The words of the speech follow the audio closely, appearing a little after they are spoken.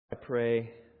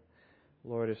pray.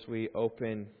 Lord, as we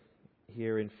open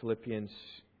here in Philippians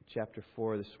chapter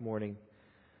 4 this morning,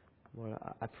 Lord,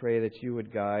 I pray that You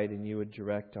would guide and You would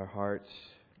direct our hearts.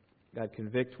 God,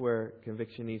 convict where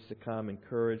conviction needs to come,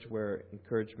 encourage where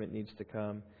encouragement needs to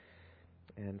come.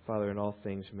 And Father, in all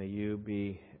things, may You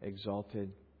be exalted.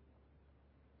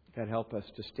 God, help us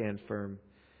to stand firm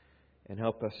and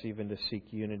help us even to seek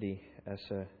unity as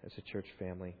a church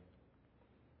family.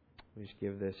 We just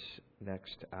give this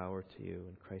next hour to You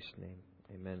in Christ's name.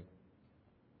 Amen.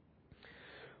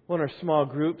 Well, in our small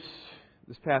groups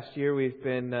this past year, we've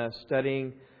been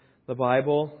studying the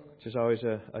Bible, which is always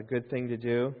a good thing to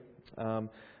do.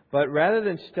 But rather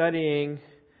than studying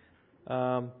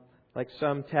like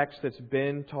some text that's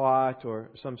been taught or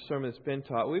some sermon that's been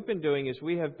taught, what we've been doing is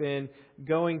we have been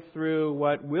going through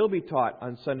what will be taught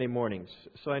on Sunday mornings.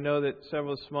 So I know that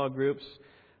several small groups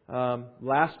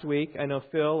last week, I know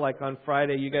Phil, like on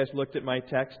Friday, you guys looked at my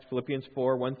text, Philippians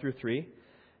 4, 1 through 3.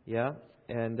 Yeah.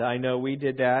 And I know we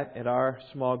did that at our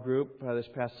small group this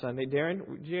past Sunday. Darren,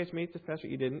 did you guys meet this past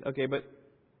week? You didn't? Okay, but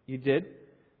you did?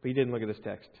 But you didn't look at this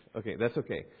text. Okay, that's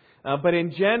okay. But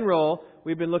in general,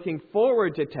 we've been looking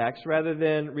forward to text rather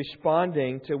than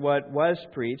responding to what was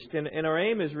preached. And our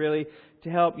aim is really to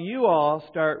help you all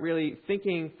start really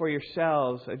thinking for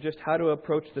yourselves of just how to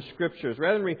approach the Scriptures.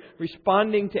 Rather than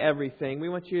responding to everything, we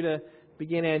want you to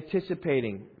begin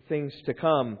anticipating things to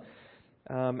come.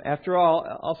 After all,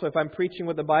 also, if I'm preaching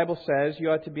what the Bible says, you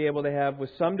ought to be able to have, with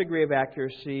some degree of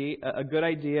accuracy, a good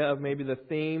idea of maybe the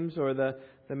themes or the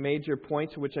major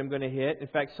points which I'm going to hit. In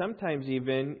fact, sometimes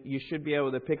even you should be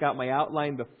able to pick out my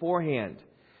outline beforehand,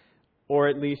 or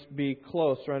at least be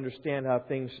close or understand how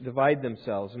things divide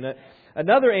themselves. And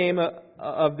another aim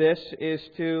of this is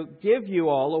to give you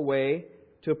all a way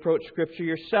to approach Scripture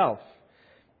yourself.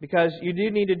 Because you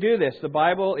do need to do this. The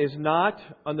Bible is not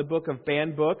on the book of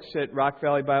banned books at Rock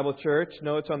Valley Bible Church.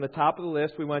 No, it's on the top of the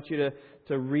list. We want you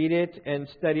to read it and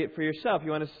study it for yourself. We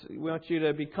want you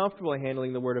to be comfortable in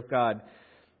handling the Word of God.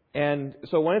 And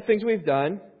so one of the things we've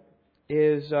done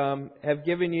is have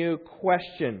given you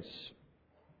questions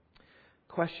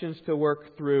to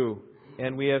work through.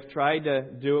 And we have tried to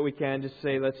do what we can to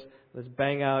say, let's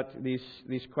bang out these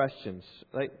questions.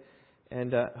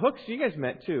 And Hooks, you guys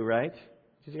met too, right?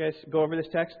 Did you guys go over this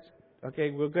text?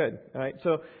 Okay, well, good. All right.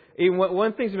 So one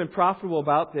of the things that's been profitable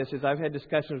about this is I've had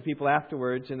discussions with people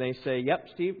afterwards, and they say, "Yep,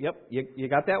 Steve, yep, you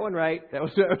got that one right. That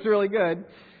was really good."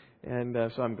 And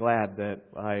so I'm glad that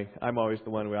I'm always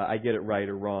the one where I get it right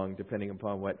or wrong, depending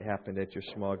upon what happened at your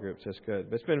small groups. That's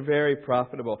good. But it's been very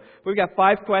profitable. We've got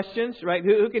 5 questions, right?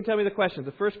 Who can tell me the questions?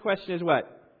 The first question is what?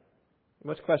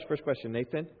 What's the first question,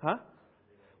 Nathan? Huh?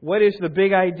 What is the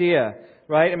big idea?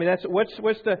 Right? I mean, that's what's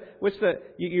the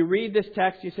you read this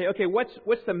text, you say, okay,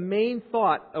 what's the main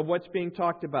thought of what's being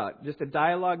talked about? Just a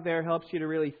dialogue there helps you to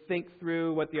really think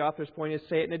through what the author's point is.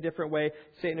 Say it in a different way.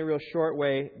 Say it in a real short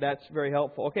way. That's very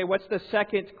helpful. Okay, what's the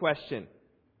second question?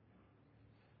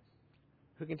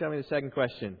 Who can tell me the second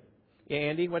question? Yeah,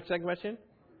 Andy, what's the second question?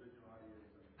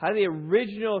 How do the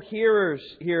original hearers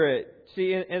hear it?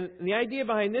 See, and the idea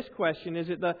behind this question is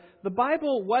that the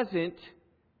Bible wasn't,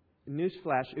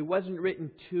 newsflash, it wasn't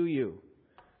written to you.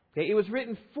 Okay, it was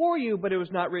written for you, but it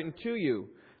was not written to you.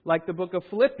 Like the book of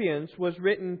Philippians was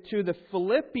written to the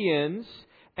Philippians,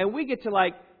 and we get to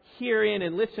hear in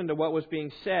and listen to what was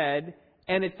being said,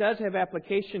 and it does have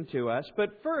application to us.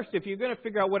 But first, if you're going to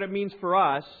figure out what it means for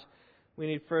us, we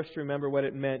need first to remember what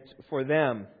it meant for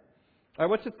them. All right,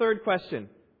 what's the third question?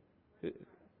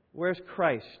 Where's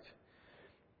Christ?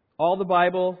 All the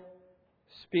Bible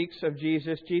speaks of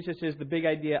Jesus. Jesus is the big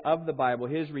idea of the Bible,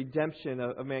 His redemption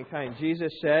of mankind.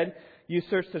 Jesus said, "You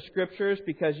search the Scriptures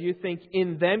because you think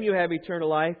in them you have eternal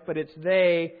life, but it's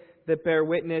they that bear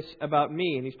witness about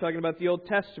me." And He's talking about the Old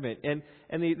Testament.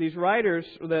 And these writers,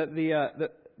 the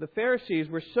Pharisees,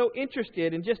 were so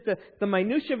interested in just the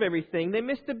minutiae of everything, they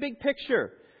missed the big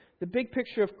picture. The big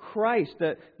picture of Christ.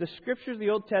 The Scriptures of the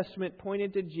Old Testament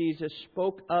pointed to Jesus,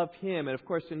 spoke of Him. And of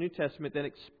course the New Testament then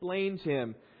explains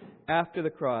Him after the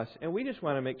cross. And we just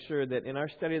want to make sure that in our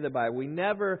study of the Bible, we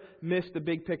never miss the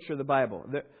big picture of the Bible.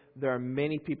 There are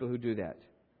many people who do that,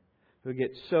 who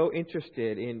get so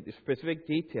interested in specific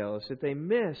details that they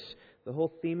miss the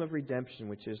whole theme of redemption,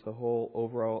 which is the whole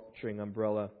overarching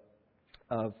umbrella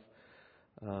of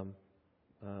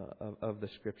the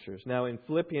Scriptures. Now, in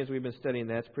Philippians, we've been studying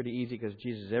that. It's pretty easy because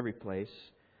Jesus is every place.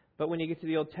 But when you get to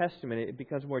the Old Testament, it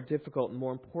becomes more difficult and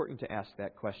more important to ask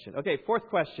that question. Okay, fourth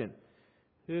question.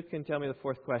 Who can tell me the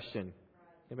fourth question?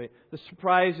 Anybody? The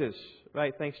surprises.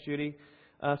 Right, thanks, Judy.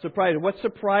 surprises. What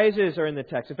surprises are in the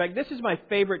text? In fact, this is my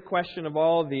favorite question of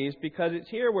all of these because it's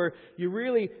here where you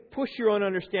really push your own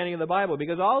understanding of the Bible.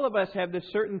 Because all of us have this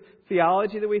certain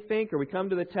theology that we think, or we come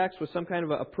to the text with some kind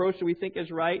of an approach that we think is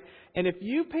right. And if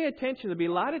you pay attention, there'll be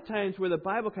a lot of times where the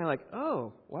Bible kind of like,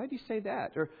 oh, why did he say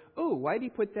that? Or, oh, why did he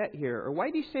put that here? Or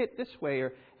why did he say it this way?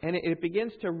 And it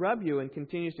begins to rub you and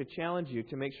continues to challenge you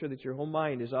to make sure that your whole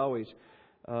mind is always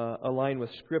aligned with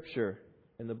Scripture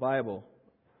and the Bible,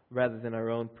 rather than our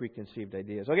own preconceived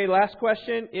ideas. Okay, last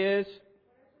question is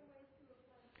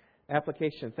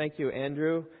application. Thank you,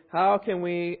 Andrew. How can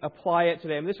we apply it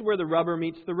today? And this is where the rubber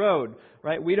meets the road,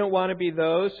 right? We don't want to be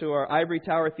those who are ivory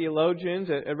tower theologians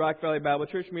at Rock Valley Bible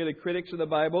Church, merely critics of the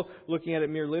Bible, looking at it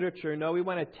mere literature. No, we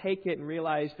want to take it and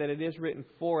realize that it is written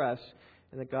for us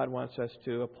and that God wants us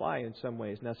to apply in some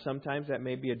ways. Now, sometimes that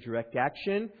may be a direct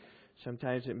action.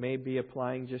 Sometimes it may be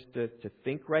applying just to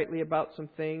think rightly about some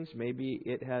things. Maybe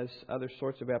it has other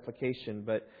sorts of application.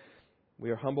 But we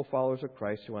are humble followers of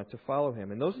Christ who want to follow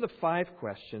Him. And those are the 5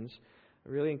 questions. I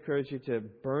really encourage you to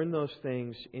burn those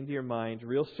things into your mind.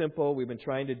 Real simple. We've been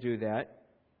trying to do that.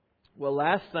 Well,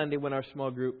 last Sunday when our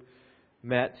small group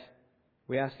met,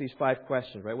 we asked these 5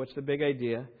 questions, right? What's the big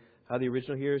idea? How the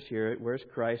original hearers hear it? Where's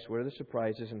Christ? What are the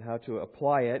surprises? And how to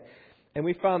apply it? And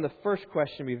we found the first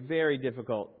question to be very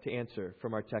difficult to answer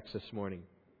from our text this morning.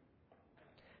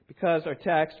 Because our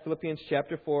text, Philippians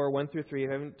chapter 4, 1 through 3, if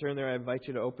you haven't turned there, I invite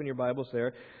you to open your Bibles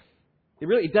there.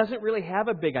 It doesn't really have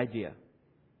a big idea.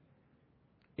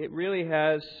 It really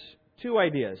has 2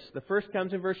 ideas. The first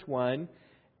comes in verse 1,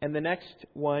 and the next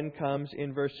one comes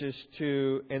in verses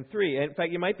 2 and 3. And in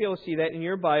fact, you might be able to see that in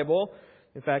your Bible.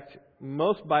 In fact,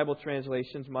 most Bible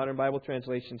translations, modern Bible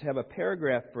translations, have a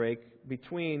paragraph break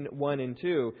between 1 and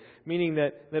 2, meaning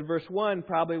that verse 1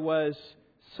 probably was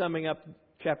summing up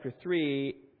chapter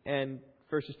 3, and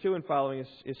verses 2 and following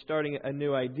is starting a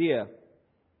new idea.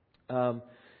 Now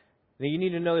you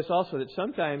need to know this also, that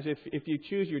sometimes if you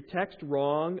choose your text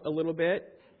wrong a little bit,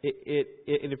 and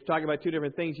if you're talking about 2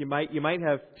 different things, you might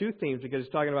have 2 themes because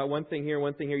it's talking about one thing here,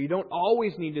 one thing here. You don't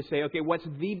always need to say, okay, what's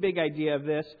the big idea of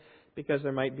this? Because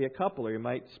there might be a couple, or you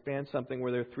might span something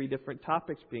where there are 3 different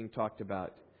topics being talked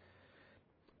about.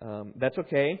 That's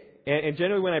okay. And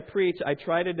generally when I preach, I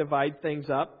try to divide things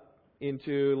up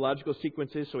into logical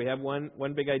sequences. So we have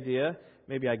one big idea.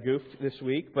 Maybe I goofed this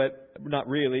week, but not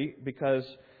really, because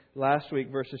last week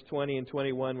verses 20 and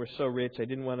 21 were so rich, I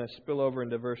didn't want to spill over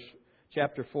into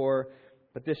chapter 4.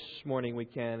 But this morning we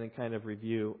can and kind of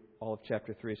review all of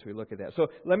chapter 3, so we look at that. So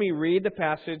let me read the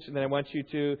passage, and then I want you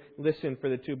to listen for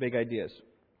the 2 big ideas.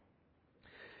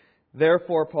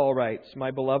 Therefore, Paul writes, my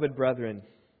beloved brethren,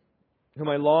 whom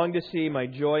I long to see, my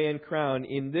joy and crown,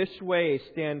 in this way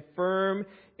stand firm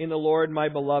in the Lord, my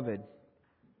beloved.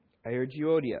 I urge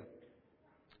Euodia,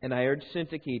 and I urge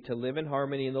Syntyche to live in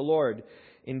harmony in the Lord.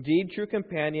 Indeed, true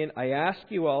companion, I ask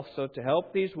you also to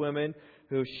help these women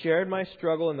who shared my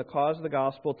struggle in the cause of the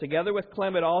gospel, together with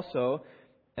Clement also,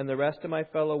 and the rest of my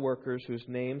fellow workers whose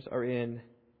names are in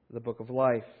the book of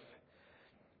life.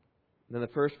 And then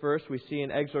the first verse, we see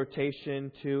an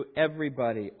exhortation to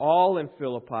everybody, all in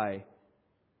Philippi,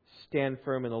 stand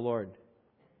firm in the Lord.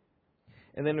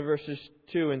 And then in verses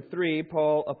 2 and 3,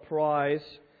 Paul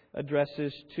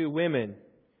addresses 2 women,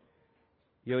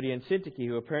 Euodia and Syntyche,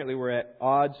 who apparently were at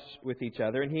odds with each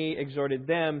other, and he exhorted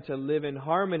them to live in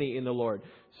harmony in the Lord.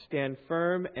 Stand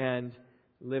firm and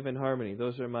live in harmony.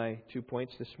 Those are my 2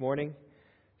 points this morning.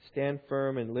 Stand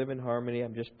firm and live in harmony.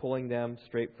 I'm just pulling them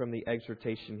straight from the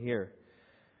exhortation here.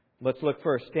 Let's look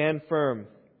first. Stand firm.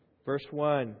 Verse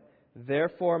 1.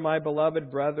 Therefore, my beloved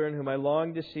brethren, whom I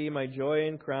long to see, my joy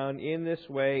and crown, in this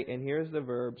way, and here's the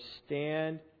verb,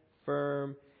 stand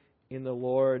firm in the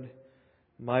Lord,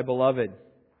 my beloved.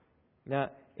 Now,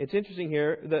 it's interesting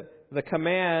here, the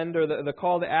command or the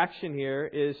call to action here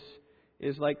is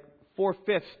like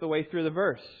 4/5 the way through the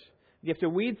verse. You have to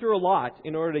weed through a lot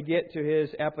in order to get to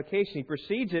his application. He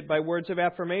precedes it by words of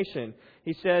affirmation.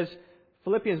 He says,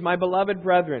 Philippians, my beloved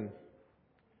brethren,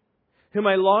 whom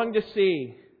I long to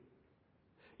see.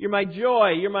 You're my joy,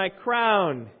 you're my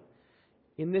crown.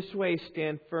 In this way,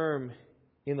 stand firm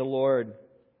in the Lord.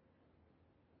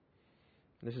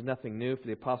 This is nothing new for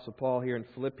the Apostle Paul here in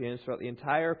Philippians. Throughout the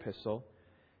entire epistle,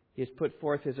 he has put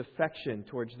forth his affection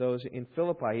towards those in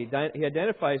Philippi. He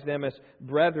identifies them as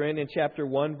brethren in chapter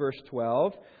 1, verse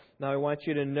 12. Now I want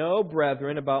you to know,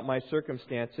 brethren, about my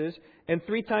circumstances. And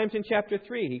 3 times in chapter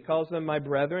 3, he calls them my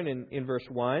brethren in verse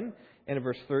 1, and in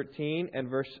verse 13, and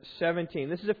verse 17.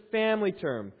 This is a family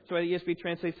term. So the ESV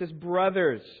translates as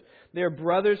brothers. They are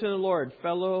brothers in the Lord,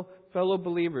 fellow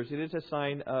believers. It is a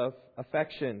sign of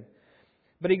affection.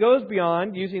 But he goes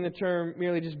beyond using the term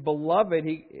merely just beloved,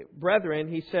 brethren.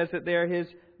 He says that they are his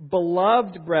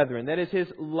beloved brethren. That is his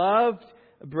loved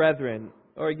brethren.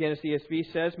 Or again, as the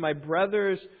ESV says, my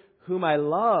brothers whom I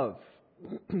love.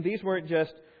 These weren't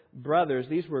just brothers.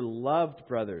 These were loved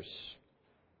brothers.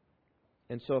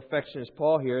 And so affectionate is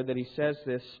Paul here that he says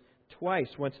this twice.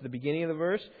 Once at the beginning of the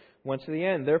verse, once at the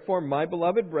end. Therefore, my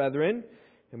beloved brethren,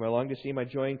 whom I long to see, my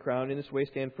joy and crown, in this way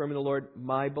stand firm in the Lord,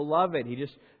 my beloved. He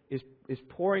just is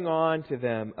pouring on to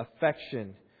them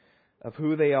affection of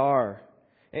who they are.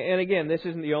 And again, this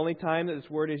isn't the only time that this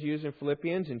word is used in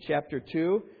Philippians. In chapter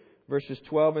 2, verses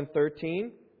 12 and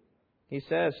 13, he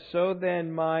says, so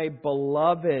then, my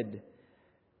beloved,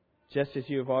 just as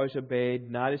you have always obeyed,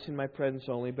 not as in my presence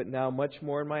only, but now much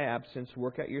more in my absence,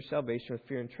 work out your salvation with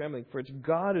fear and trembling. For it's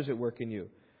God who is at work in you,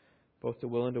 both to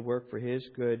will and to work for His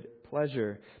good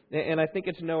pleasure. And I think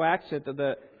it's no accident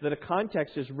that the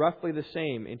context is roughly the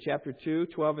same in chapter 2,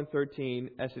 12 and 13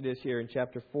 as it is here in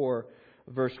chapter 4,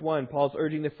 verse 1. Paul's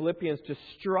urging the Philippians to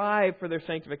strive for their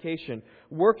sanctification.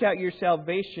 Work out your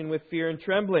salvation with fear and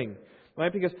trembling.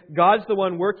 Right? Because God's the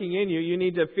one working in you. You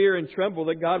need to fear and tremble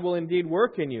that God will indeed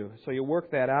work in you. So you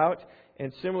work that out.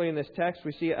 And similarly in this text,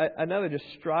 we see another just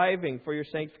striving for your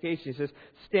sanctification. He says,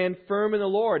 stand firm in the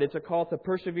Lord. It's a call to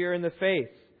persevere in the faith.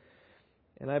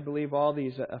 And I believe all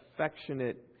these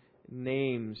affectionate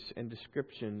names and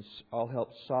descriptions all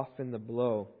help soften the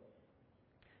blow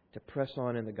to press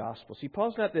on in the gospel. See,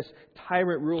 Paul's not this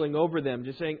tyrant ruling over them,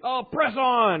 just saying, oh, press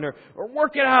on, or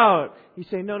work it out. He's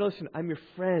saying, no, listen, I'm your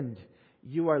friend.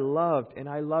 You are loved, and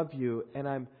I love you, and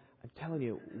I'm telling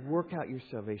you, work out your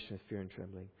salvation with fear and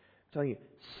trembling. I'm telling you,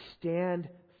 stand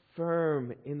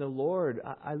firm in the Lord.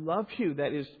 I love you.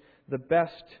 That is the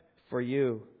best for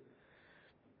you.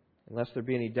 Unless there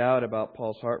be any doubt about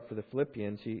Paul's heart for the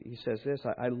Philippians, he says this,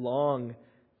 I long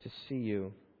to see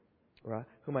you, right?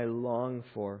 Whom I long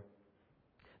for.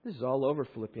 This is all over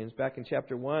Philippians. Back in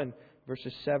chapter 1,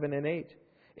 verses 7 and 8.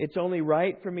 It's only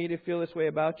right for me to feel this way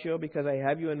about you because I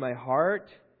have you in my heart.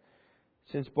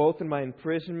 Since both in my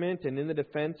imprisonment and in the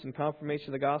defense and confirmation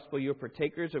of the gospel, you are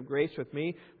partakers of grace with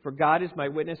me. For God is my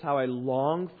witness how I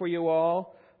long for you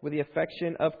all with the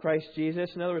affection of Christ Jesus.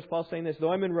 In other words, Paul's saying this,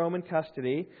 though I'm in Roman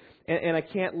custody and I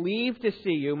can't leave to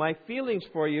see you, my feelings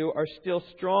for you are still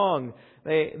strong.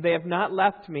 They have not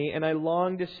left me, and I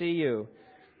long to see you.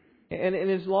 And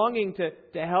his longing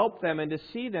to help them and to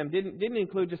see them didn't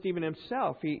include just even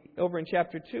himself. Over in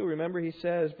chapter 2, remember he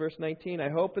says, verse 19, I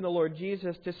hope in the Lord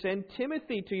Jesus to send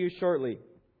Timothy to you shortly.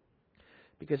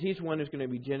 Because he's one who's going to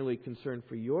be genuinely concerned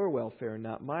for your welfare and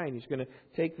not mine. He's going to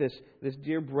take this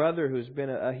dear brother who's been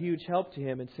a huge help to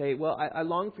him and say, well, I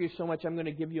long for you so much, I'm going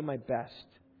to give you my best.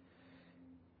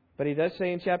 But he does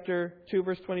say in chapter 2,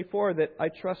 verse 24, that I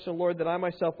trust in the Lord that I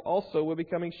myself also will be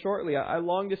coming shortly. I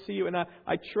long to see you, and I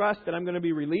trust that I'm going to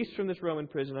be released from this Roman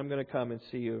prison. I'm going to come and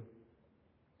see you.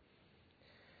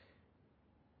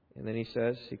 And then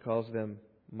he calls them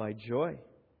my joy.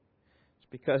 It's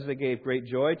because they gave great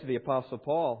joy to the Apostle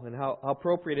Paul. And how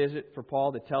appropriate is it for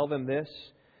Paul to tell them this?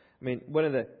 I mean, one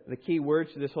of the key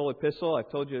words to this whole epistle, I've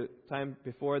told you time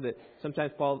before that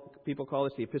sometimes people call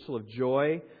this the epistle of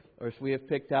joy. Or as we have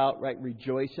picked out, right,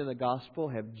 rejoice in the gospel,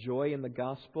 have joy in the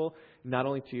gospel, not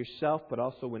only to yourself, but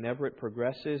also whenever it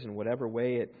progresses and whatever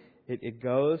way it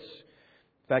goes.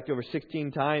 In fact, over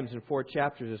 16 times in 4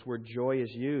 chapters, this word joy is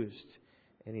used.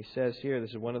 And he says here, this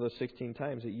is one of those 16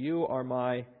 times, that you are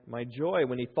my joy.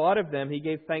 When he thought of them, he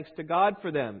gave thanks to God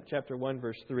for them. Chapter 1,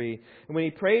 verse 3. And when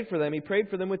he prayed for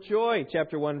them with joy.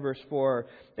 Chapter 1, verse 4.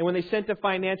 And when they sent a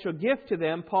financial gift to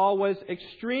them, Paul was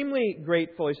extremely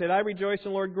grateful. He said, I rejoice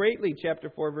in the Lord greatly. Chapter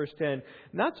 4, verse 10.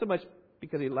 Not so much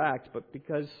because he lacked, but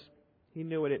because he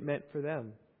knew what it meant for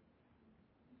them.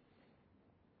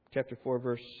 Chapter 4,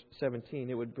 verse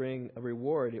 17. It would bring a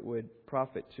reward. It would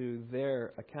profit to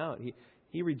their account.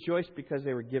 He rejoiced because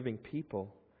they were giving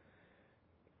people.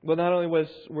 Well, not only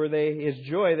were they his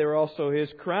joy, they were also his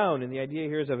crown. And the idea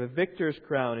here is of a victor's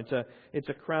crown. It's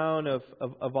a crown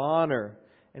of honor.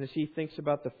 And as he thinks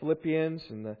about the Philippians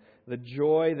and the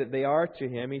joy that they are to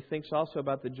him, he thinks also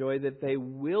about the joy that they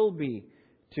will be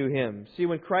to him. See,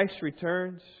 when Christ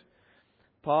returns,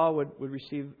 Paul would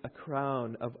receive a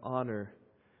crown of honor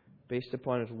based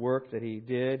upon his work that he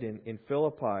did in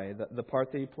Philippi, the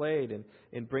part that he played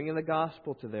in bringing the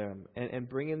gospel to them and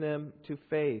bringing them to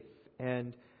faith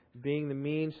and being the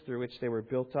means through which they were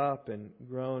built up and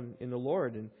grown in the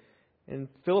Lord. And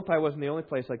Philippi wasn't the only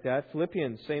place like that.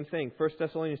 Philippians, same thing. 1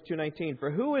 Thessalonians 2:19. For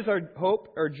who is our hope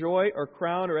or joy or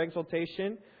crown or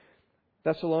exaltation?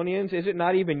 Thessalonians, is it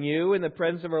not even you in the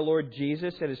presence of our Lord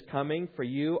Jesus that is coming? For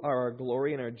you are our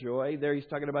glory and our joy. There he's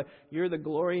talking about you're the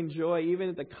glory and joy. Even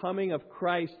at the coming of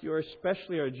Christ, you are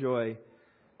especially our joy,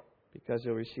 because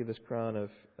you'll receive this crown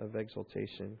of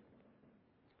exaltation.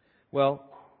 Well,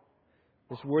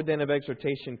 this word then of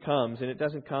exhortation comes, and it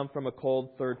doesn't come from a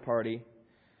cold third party.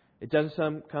 It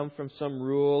doesn't come from some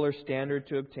rule or standard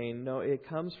to obtain. No, it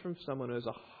comes from someone who has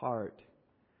a heart,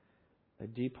 a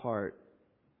deep heart,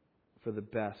 for the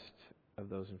best of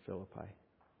those in Philippi.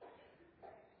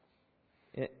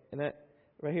 And that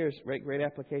right here is great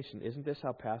application. Isn't this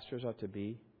how pastors ought to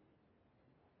be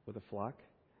with a flock?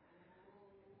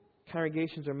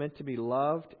 Congregations are meant to be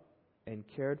loved and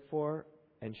cared for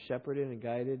and shepherded and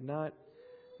guided, not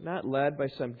led by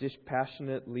some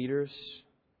dispassionate leaders,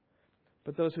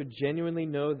 but those who genuinely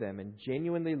know them and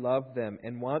genuinely love them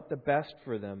and want the best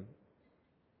for them.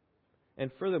 And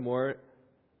furthermore,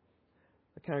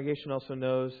 the congregation also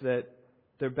knows that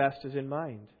their best is in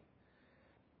mind.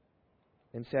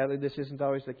 And sadly, this isn't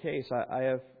always the case. I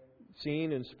have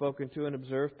seen and spoken to and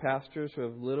observed pastors who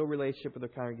have little relationship with their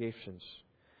congregations.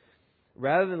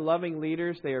 Rather than loving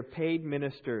leaders, they are paid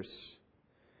ministers.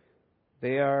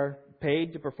 They are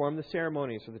paid to perform the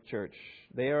ceremonies of the church.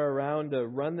 They are around to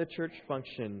run the church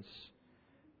functions,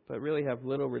 but really have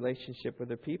little relationship with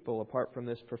their people apart from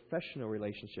this professional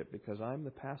relationship, because I'm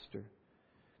the pastor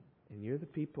and you're the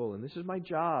people, and this is my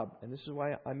job, and this is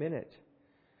why I'm in it.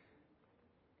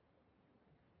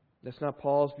 That's not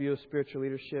Paul's view of spiritual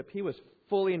leadership. He was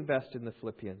fully invested in the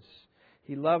Philippians.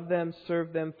 He loved them,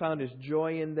 served them, found his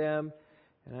joy in them.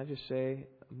 And I just say,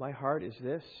 my heart is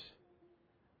this: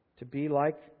 to be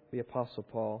like the Apostle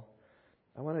Paul.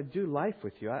 I want to do life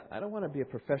with you. I don't want to be a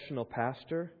professional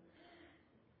pastor,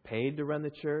 paid to run the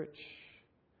church.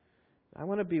 I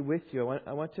want to be with you.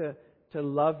 I want to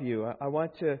love you. I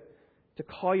want to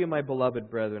call you my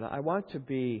beloved brethren. I want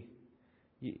to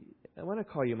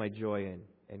call you my joy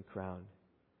and crown.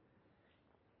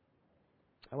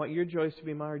 I want your joys to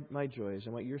be my joys. I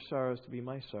want your sorrows to be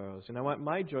my sorrows. And I want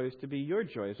my joys to be your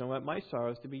joys. I want my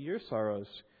sorrows to be your sorrows.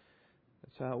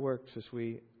 That's how it works as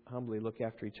we humbly look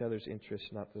after each other's interests,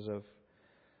 not those of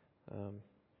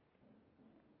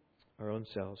our own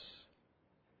selves.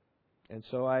 And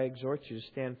so I exhort you to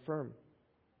stand firm.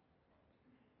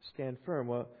 Stand firm.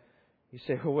 Well, you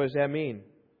say, well, what does that mean?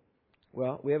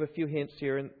 Well, we have a few hints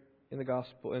here in the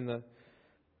Gospel, in the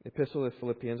Epistle of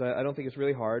Philippians. I don't think it's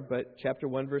really hard, but chapter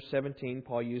 1, verse 17,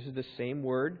 Paul uses the same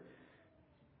word.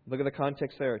 Look at the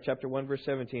context there. Chapter 1, verse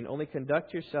 17. Only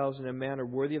conduct yourselves in a manner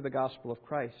worthy of the gospel of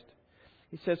Christ.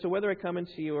 He says, so whether I come and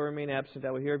see you or remain absent,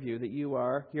 I will hear of you, that you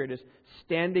are, here it is,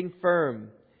 standing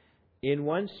firm in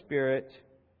one spirit,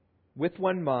 with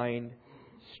one mind,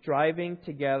 striving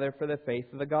together for the faith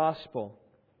of the gospel.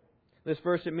 This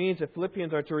verse, it means that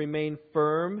Philippians are to remain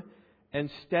firm and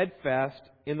steadfast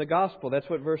in the gospel. That's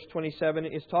what verse 27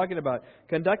 is talking about.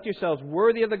 Conduct yourselves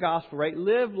worthy of the gospel, right?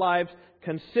 Live lives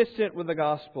consistent with the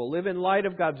gospel. Live in light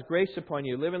of God's grace upon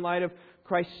you. Live in light of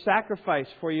Christ's sacrifice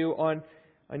for you on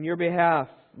your behalf.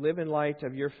 Live in light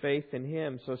of your faith in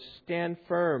Him. So stand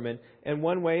firm. And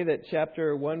one way that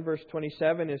chapter 1, verse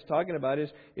 27 is talking about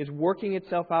is working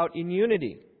itself out in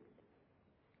unity.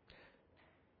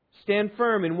 Stand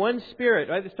firm in one spirit,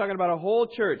 right? It's talking about a whole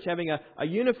church having a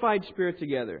unified spirit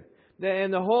together.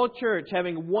 And the whole church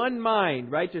having one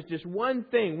mind, right? Just one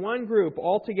thing, one group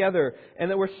all together. And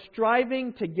that we're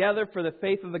striving together for the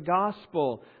faith of the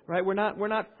gospel, right? We're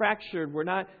not fractured. We're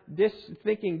not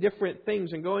thinking different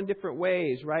things and going different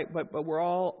ways, right? But we're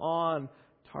all on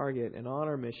target and on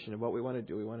our mission of what we want to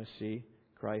do. We want to see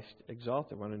Christ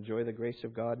exalted. We want to enjoy the grace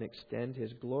of God and extend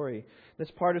His glory.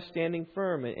 That's part of standing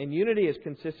firm. And unity is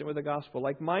consistent with the gospel.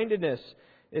 Like-mindedness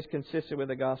is consistent with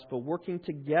the gospel. Working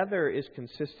together is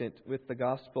consistent with the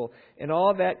gospel. And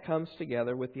all that comes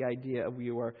together with the idea of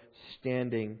you are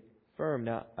standing firm.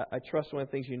 Now, I trust one of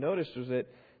the things you noticed was that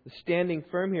the standing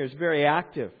firm here is very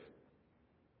active.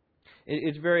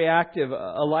 It's very active.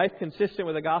 A life consistent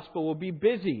with the gospel will be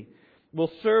busy.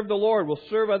 We'll serve the Lord. We'll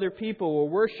serve other people. We'll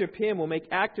worship Him. We'll make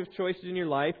active choices in your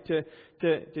life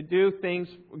to do things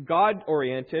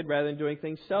God-oriented rather than doing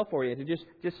things self-oriented.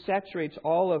 Just saturates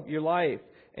all of your life.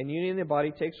 And unity in the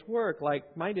body takes work.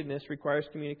 Like-mindedness requires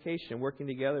communication. Working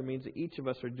together means that each of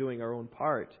us are doing our own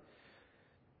part.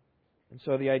 And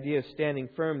so the idea of standing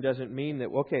firm doesn't mean that,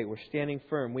 okay, we're standing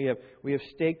firm. We have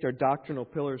staked our doctrinal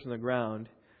pillars in the ground,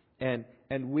 and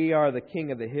we are the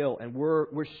king of the hill, and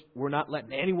we're not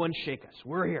letting anyone shake us.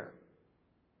 We're here.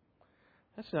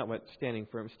 That's not what standing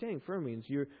firm. Standing firm means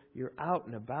you're out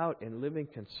and about and living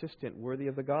consistent, worthy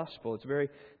of the gospel. It's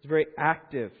very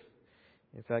active.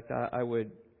 In fact, I would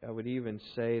would even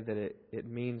say that it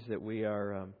means that we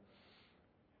are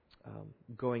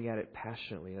going at it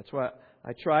passionately. That's why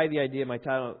I tried the idea, my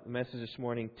title of the message this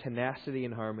morning, tenacity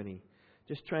and harmony.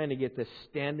 Just trying to get this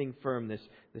standing firm, this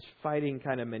fighting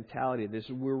kind of mentality.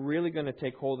 We're really going to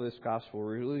take hold of this gospel.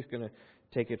 We're really going to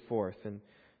take it forth. And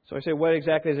so I say, what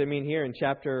exactly does it mean here in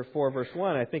chapter 4, verse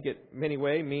 1? I think it, in many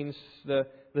ways, means the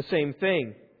same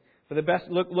thing. For the best,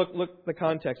 look the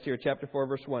context here, chapter 4,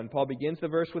 verse 1. Paul begins the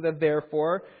verse with a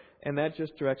therefore, and that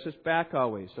just directs us back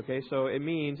always. Okay, so it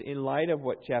means, in light of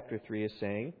what chapter 3 is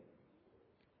saying,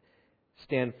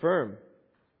 stand firm.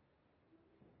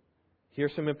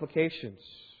 Here's some implications.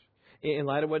 In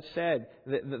light of what's said,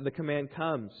 the command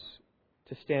comes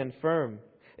to stand firm.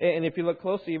 And if you look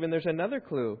closely, even there's another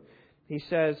clue. He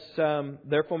says,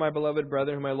 therefore, my beloved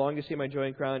brother, whom I long to see my joy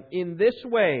and crown, in this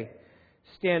way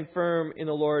stand firm in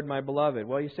the Lord, my beloved.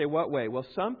 Well, you say, what way? Well,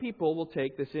 some people will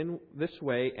take this in this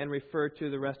way and refer to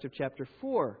the rest of chapter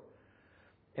 4.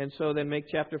 And so then make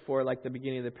chapter 4 like the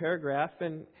beginning of the paragraph.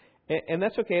 And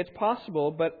that's okay, it's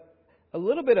possible, but a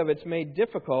little bit of it's made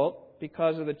difficult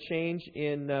because of the change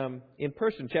in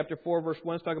person. Chapter 4, verse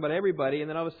 1 is talking about everybody, and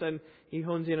then all of a sudden he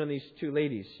hones in on these two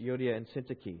ladies, Euodia and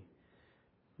Syntyche.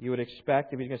 You would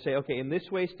expect, if he's going to say, okay, in this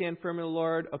way stand firm in the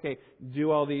Lord, okay, do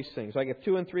all these things. Like if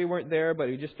 2 and 3 weren't there, but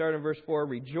you just start in verse 4,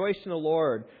 rejoice in the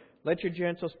Lord, let your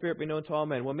gentle spirit be known to all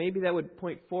men. Well, maybe that would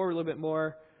point forward a little bit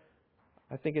more.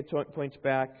 I think it points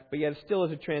back, but yet it still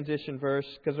is a transition verse,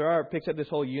 because it picks up this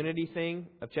whole unity thing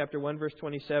of chapter 1, verse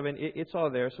 27. It's all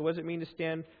there. So what does it mean to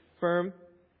stand firm?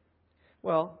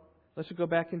 Well, let's go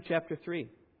back in chapter 3.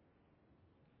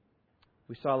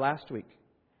 We saw last week.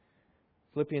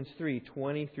 Philippians 3,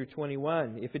 20 through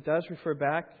 21. If it does refer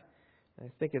back, I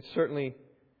think it's certainly,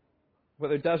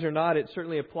 whether it does or not, it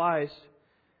certainly applies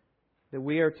that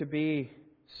we are to be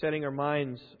setting our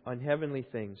minds on heavenly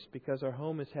things, because our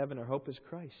home is heaven, our hope is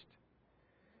Christ.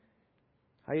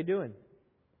 How are you doing?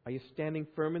 Are you standing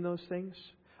firm in those things?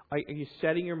 Are you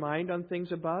setting your mind on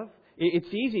things above?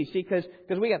 It's easy, see, because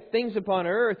we got things upon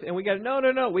earth, and we got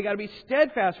no. We got to be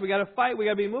steadfast. We got to fight. We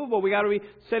got to be immovable. We got to be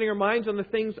setting our minds on the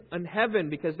things in heaven,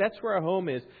 because that's where our home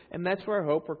is, and that's where our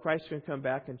hope, where Christ can come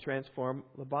back and transform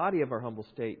the body of our humble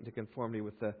state into conformity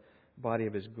with the body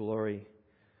of His glory.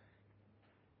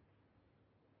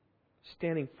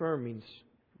 Standing firm means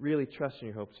really trusting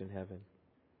your hopes in heaven.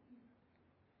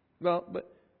 Well,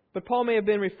 but Paul may have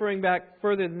been referring back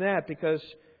further than that, because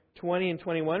 20 and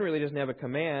 21 really doesn't have a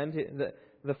command.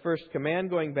 The first command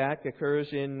going back occurs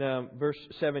in verse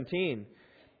 17.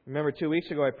 Remember 2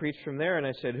 weeks ago I preached from there and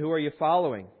I said, who are you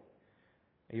following?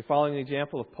 Are you following the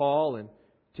example of Paul and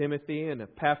Timothy and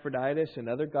Epaphroditus and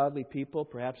other godly people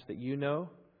perhaps that you know?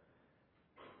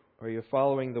 Or are you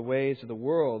following the ways of the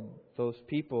world, those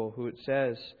people who it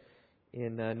says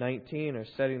in 19 are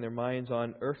setting their minds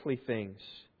on earthly things?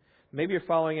 Maybe you're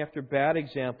following after bad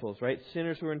examples, right?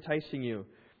 Sinners who are enticing you.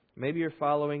 Maybe you're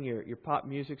following your pop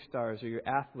music stars or your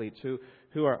athletes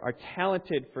who are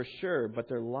talented for sure, but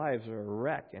their lives are a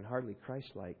wreck and hardly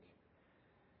Christ-like.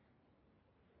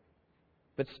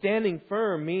 But standing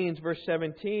firm means, verse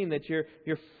 17, that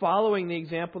you're following the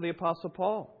example of the Apostle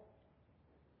Paul.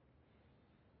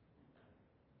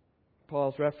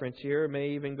 Paul's reference here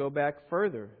may even go back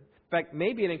further. In fact,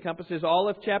 maybe it encompasses all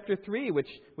of chapter 3, which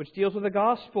deals with the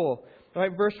gospel. All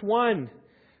right, verse 1,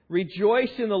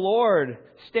 rejoice in the Lord.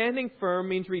 Standing firm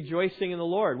means rejoicing in the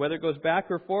Lord, whether it goes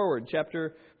back or forward.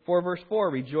 Chapter 4, verse 4,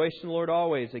 rejoice in the Lord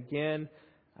always. Again,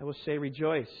 I will say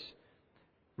rejoice.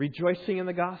 Rejoicing in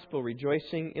the gospel,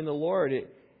 rejoicing in the Lord.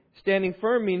 Standing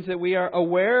firm means that we are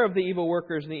aware of the evil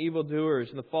workers and the evildoers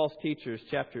and the false teachers,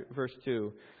 verse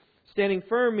 2. Standing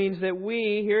firm means that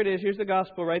we, here it is, here's the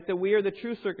gospel, right? That we are the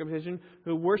true circumcision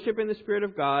who worship in the Spirit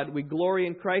of God. We glory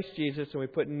in Christ Jesus, and we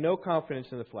put no confidence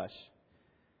in the flesh.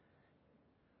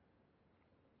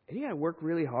 And you got to work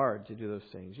really hard to do those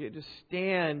things. You have to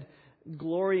stand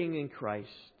glorying in Christ.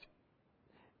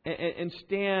 And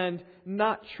stand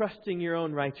not trusting your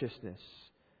own righteousness,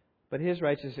 but His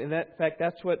righteousness. In fact,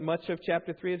 that's what much of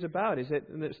chapter 3 is about. Is that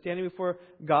standing before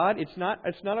God, it's not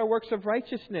our works of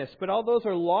righteousness, but all those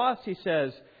are lost, he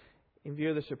says, in view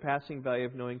of the surpassing value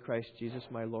of knowing Christ Jesus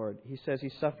my Lord. He says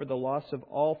He suffered the loss of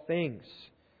all things.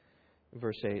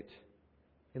 Verse 8.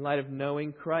 In light of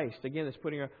knowing Christ. Again, it's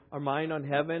putting our mind on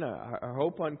heaven, our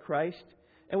hope on Christ.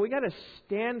 And we got to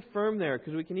stand firm there,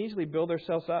 because we can easily build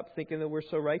ourselves up thinking that we're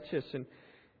so righteous. And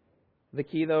the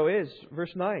key, though, is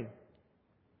verse 9.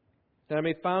 That I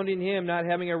may be found in Him, not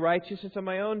having a righteousness of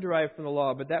my own derived from the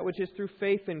law, but that which is through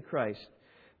faith in Christ.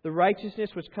 The righteousness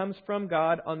which comes from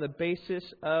God on the basis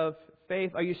of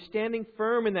faith. Are you standing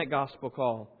firm in that gospel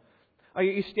call? Are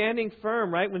you standing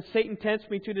firm, right? When Satan tempts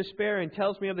me to despair and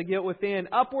tells me of the guilt within,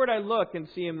 upward I look and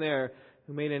see Him there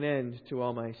who made an end to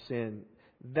all my sin.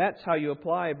 That's how you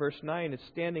apply verse 9. It's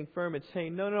standing firm. It's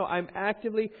saying, no, I'm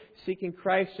actively seeking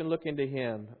Christ and looking to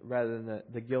Him rather than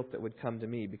the guilt that would come to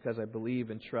me because I believe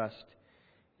and trust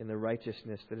in the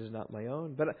righteousness that is not my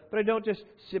own. But I don't just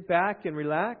sit back and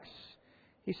relax.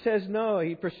 He says no.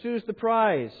 He pursues the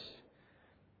prize.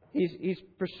 He's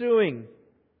pursuing.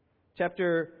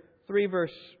 Chapter 3,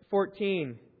 verse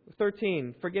 13.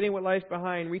 Forgetting what lies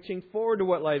behind, reaching forward to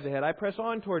what lies ahead. I press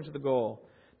on towards the goal.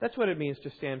 That's what it means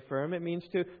to stand firm. It means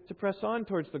to press on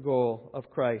towards the goal of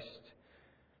Christ.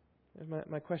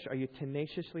 My question, are you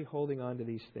tenaciously holding on to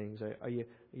these things? Are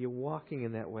you walking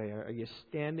in that way? Are you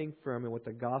standing firm in what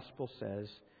the gospel says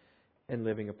and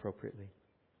living appropriately?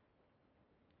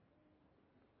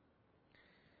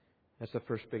 That's the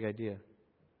first big idea.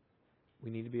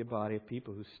 We need to be a body of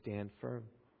people who stand firm.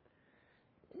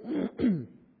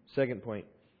 Second point.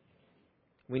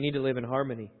 We need to live in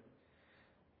harmony.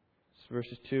 It's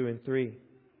verses 2 and 3.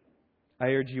 I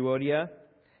urge Euodia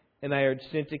and I urge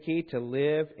Syntyche to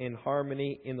live in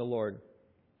harmony in the Lord.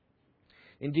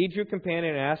 Indeed, true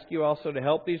companion, I ask you also to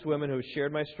help these women who have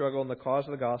shared my struggle in the cause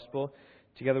of the gospel,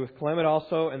 together with Clement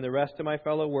also and the rest of my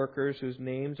fellow workers whose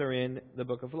names are in the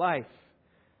book of life.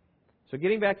 So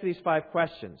getting back to these 5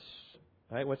 questions.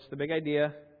 Right? What's the big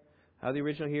idea? How do the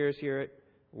original hearers hear it?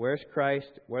 Where's Christ?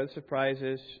 What are the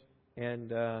surprises?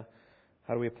 And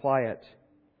how do we apply it?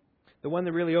 The one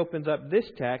that really opens up this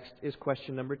text is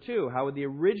question number 2. How would the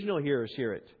original hearers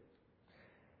hear it?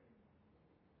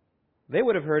 They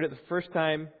would have heard it the first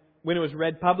time when it was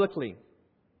read publicly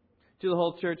to the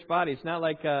whole church body. It's not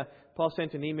like Paul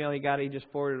sent an email, he just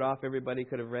forwarded it off. Everybody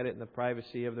could have read it in the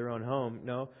privacy of their own home.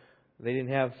 No, they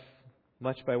didn't have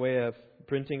much by way of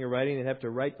printing or writing. They'd have to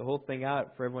write the whole thing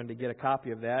out for everyone to get a copy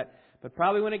of that. But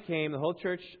probably when it came, the whole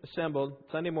church assembled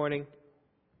Sunday morning,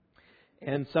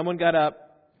 and someone got up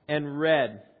and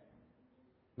read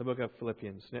the book of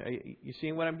Philippians. Now, you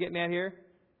seeing what I'm getting at here?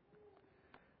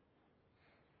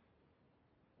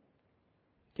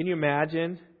 Can you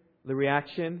imagine the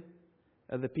reaction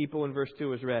of the people when verse 2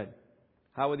 was read?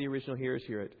 How would the original hearers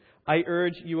hear it? I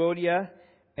urge Euodia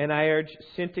and I urge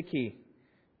Syntyche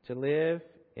to live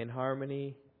in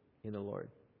harmony in the Lord.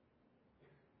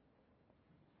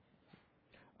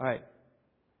 All right.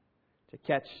 To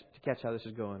catch how this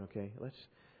is going, okay?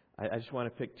 I just want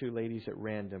to pick 2 ladies at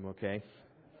random, okay?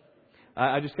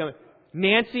 I just come.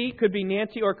 Nancy could be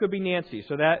Nancy or it could be Nancy.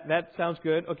 So that sounds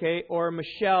good, okay? Or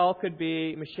Michelle could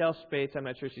be Michelle Spates. I'm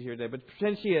not sure she's here today, but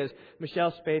pretend she is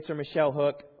Michelle Spates or Michelle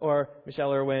Hook or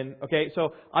Michelle Irwin. Okay,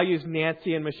 so I'll use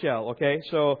Nancy and Michelle, okay?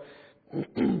 So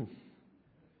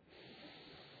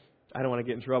I don't want to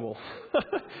get in trouble.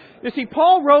 You see,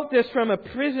 Paul wrote this from a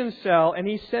prison cell and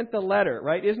he sent the letter,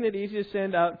 right? Isn't it easy to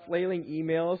send out flailing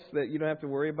emails that you don't have to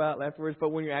worry about afterwards? But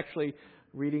when you're actually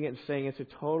reading it and saying it's a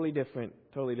totally different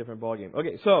ballgame.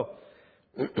 Okay, so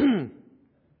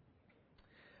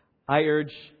I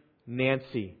urge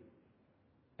Nancy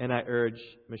and I urge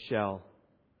Michelle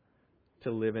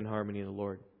to live in harmony in the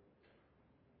Lord.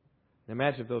 Now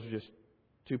imagine if those were just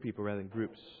 2 people rather than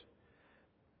groups.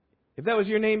 If that was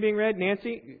your name being read,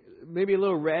 Nancy, maybe a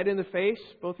little red in the face,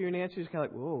 both of your Nancy's kind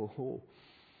of like, whoa.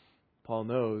 Paul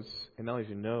knows, and not only does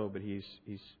he know, but he's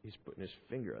putting his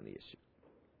finger on the issue.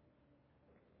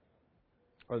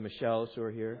 Or the Michelles who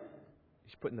are here,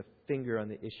 he's putting the finger on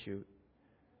the issue.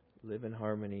 Live in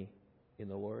harmony in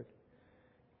the Lord.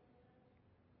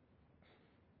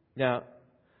 Now,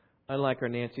 unlike our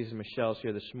Nancy's and Michelles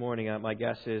here this morning, my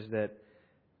guess is that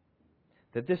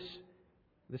this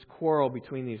quarrel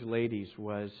between these ladies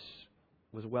was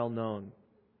well known.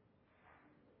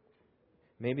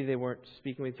 Maybe they weren't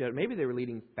speaking with each other. Maybe they were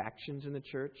leading factions in the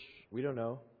church. We don't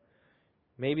know.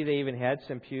 Maybe they even had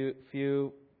some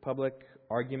few public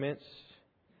arguments.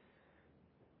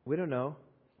 We don't know.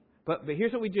 But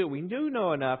here's what we do. We do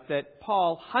know enough that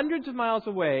Paul, hundreds of miles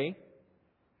away,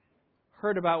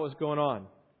 heard about what's going on.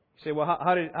 You say, well,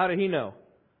 how did he know?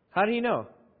 How did he know?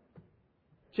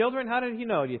 Children, how did he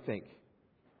know, do you think?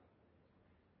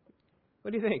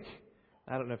 What do you think?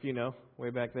 I don't know if you know, way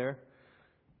back there.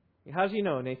 How does he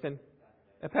know, Nathan?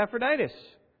 Epaphroditus.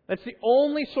 That's the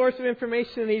only source of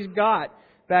information he's got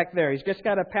back there. He's just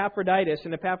got Epaphroditus,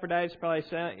 and Epaphroditus is probably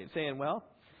saying, well,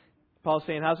 Paul's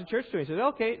saying, how's the church doing? He says,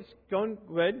 okay, it's going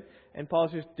good. And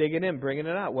Paul's just digging in, bringing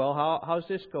it out. Well, how's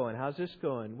this going? How's this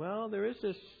going? Well, there is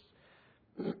this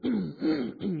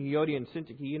Euodia and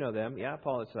Syntyche, you know them. Yeah,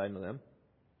 Paul said I know them.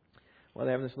 Well,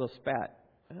 they're having this little spat.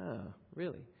 Oh,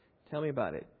 really? Tell me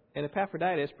about it. And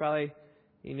Epaphroditus probably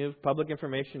He knew public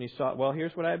information. He saw, well,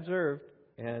 here's what I observed,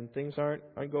 and things aren't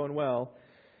going well.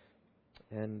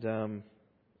 And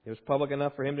it was public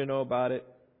enough for him to know about it,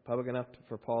 public enough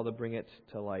for Paul to bring it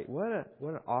to light. What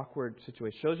an awkward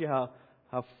situation. Shows you how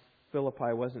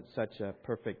Philippi wasn't such a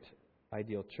perfect,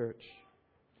 ideal church.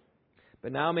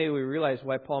 But now maybe we realize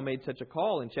why Paul made such a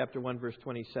call in chapter 1, verse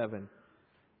 27,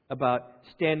 about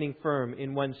standing firm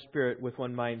in one spirit with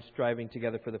one mind, striving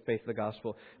together for the faith of the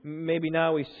gospel. Maybe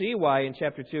now we see why in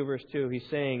chapter 2, verse 2, he's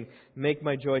saying, make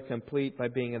my joy complete by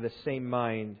being of the same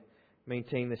mind,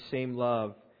 maintain the same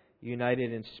love,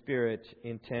 united in spirit,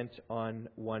 intent on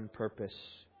one purpose.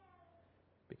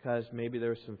 Because maybe there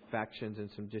were some factions and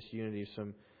some disunity,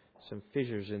 some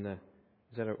fissures in the,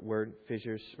 is that a word?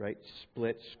 Fissures, right?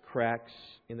 Splits, cracks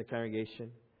in the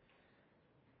congregation.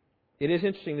 It is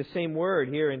interesting, the same word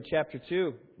here in chapter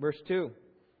 2, verse 2.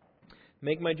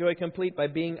 Make my joy complete by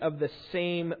being of the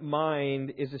same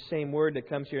mind is the same word that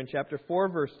comes here in chapter 4,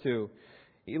 verse 2.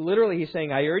 Literally, he's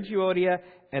saying, I urge Euodia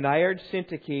and I urge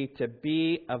Syntyche to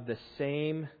be of the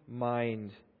same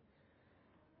mind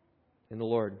in the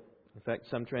Lord. In fact,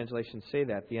 some translations say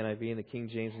that, the NIV and the King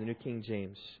James and the New King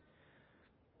James.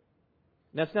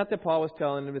 Now, it's not that Paul was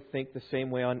telling them to think the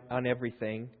same way on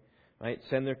everything, right?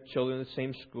 Send their children to the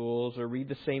same schools or read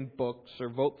the same books or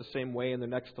vote the same way in the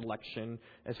next election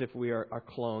as if we are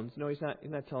clones. No, he's not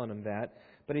telling them that.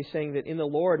 But he's saying that in the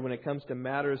Lord, when it comes to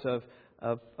matters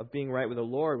of being right with the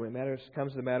Lord, when it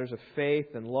comes to the matters of faith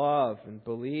and love and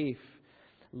belief,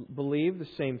 believe the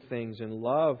same things and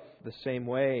love the same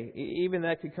way. Even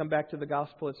that could come back to the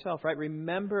gospel itself, right?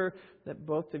 Remember that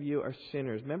both of you are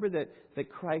sinners. Remember that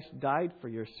Christ died for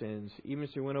your sins. Even as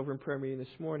we went over in prayer meeting this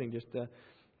morning,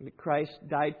 that Christ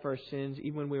died for our sins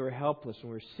even when we were helpless,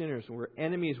 when we were sinners, when we were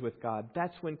enemies with God.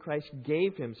 That's when Christ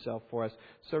gave Himself for us.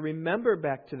 So remember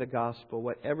back to the gospel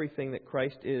what everything that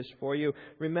Christ is for you.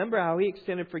 Remember how He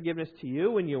extended forgiveness to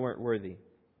you when you weren't worthy.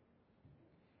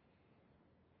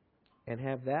 And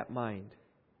have that mind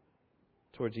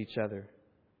towards each other.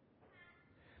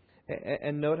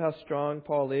 And note how strong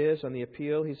Paul is on the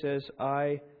appeal. He says,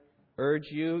 I urge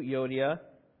you, Euodia,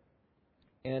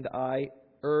 and I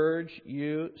urge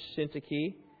you,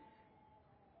 Syntyche,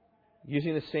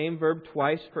 using the same verb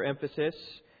twice for emphasis.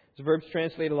 This verb's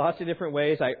translated lots of different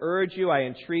ways. I urge you, I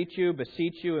entreat you,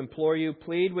 beseech you, implore you,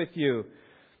 plead with you.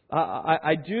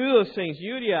 I do those things.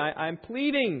 Euodia, I'm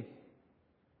pleading.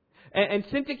 And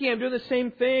Syntyche, I'm doing the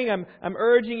same thing. I'm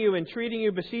urging you, entreating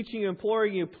you, beseeching you,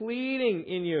 imploring you, pleading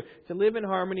in you to live in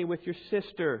harmony with your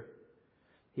sister.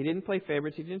 He didn't play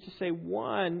favorites. He didn't just say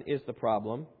one is the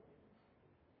problem.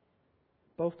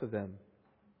 Both of them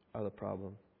are the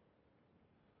problem.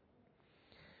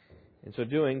 In so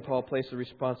doing, Paul placed the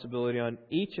responsibility on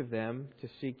each of them to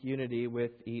seek unity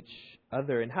with each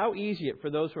other. And how easy it for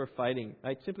those who are fighting,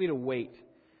 right? Simply to wait.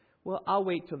 Well, I'll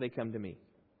wait till they come to me.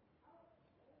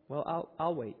 Well,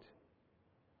 I'll wait.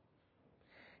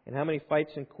 And how many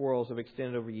fights and quarrels have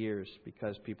extended over years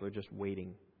because people are just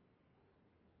waiting?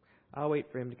 I'll wait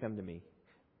for him to come to me.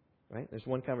 Right? There's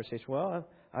one conversation. Well,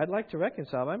 I'd like to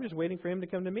reconcile, but I'm just waiting for him to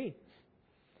come to me.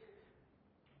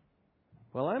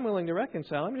 Well, I'm willing to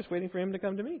reconcile. I'm just waiting for him to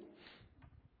come to me.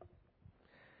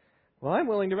 Well, I'm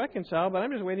willing to reconcile, but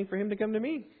I'm just waiting for him to come to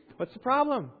me. What's the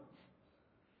problem?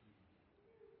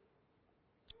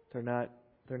 They're not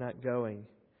going.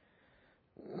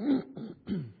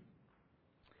 And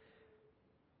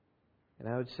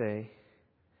I would say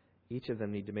each of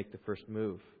them need to make the first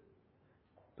move.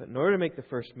 But in order to make the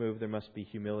first move, there must be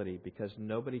humility, because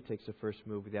nobody takes the first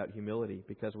move without humility.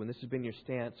 Because when this has been your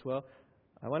stance, well,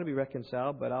 I want to be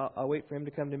reconciled, but I'll wait for him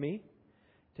to come to me.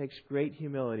 It takes great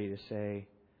humility to say,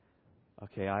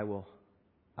 okay, I will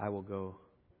go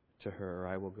to her, or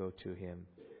I will go to him.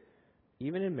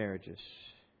 Even in marriages,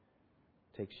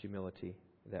 it takes humility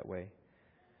that way.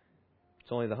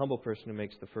 It's only the humble person who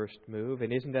makes the first move.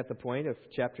 And isn't that the point of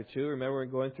chapter 2? Remember we're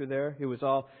going through there? It was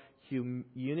all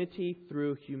unity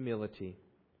through humility.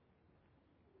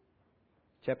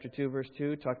 Chapter 2, verse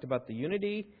 2 talked about the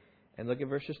unity. And look at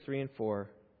verses 3 and 4.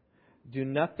 Do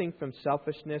nothing from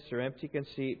selfishness or empty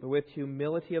conceit, but with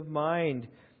humility of mind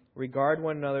regard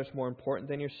one another as more important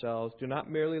than yourselves. Do not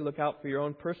merely look out for your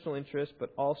own personal interests,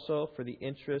 but also for the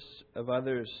interests of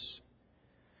others.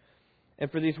 And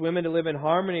for these women to live in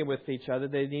harmony with each other,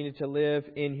 they needed to live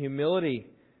in humility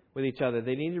with each other.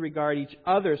 They needed to regard each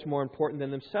other as more important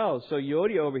than themselves. So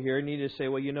Euodia over here needed to say,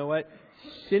 well, you know what?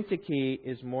 Syntyche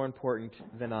is more important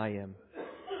than I am.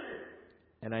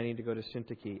 And I need to go to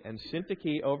Syntyche. And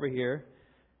Syntyche over here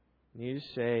needs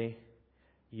to say,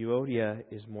 Euodia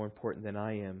is more important than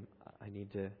I am. I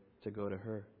need to go to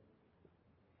her.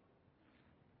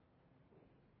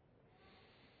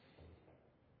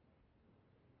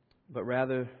 But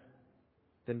rather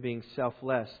than being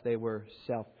selfless, they were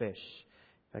selfish.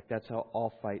 In fact, that's how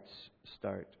all fights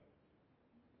start.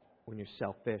 When you're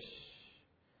selfish.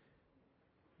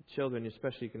 Children,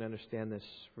 especially, you can understand this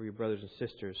for your brothers and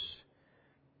sisters.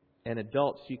 And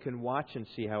adults, you can watch and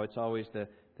see how it's always the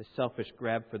selfish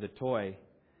grab for the toy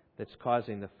that's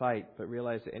causing the fight. But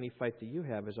realize that any fight that you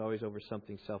have is always over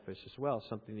something selfish as well.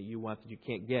 Something that you want that you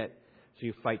can't get, so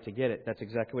you fight to get it. That's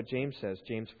exactly what James says.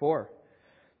 James 4.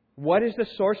 What is the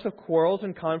source of quarrels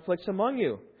and conflicts among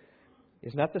you?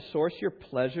 Is not the source your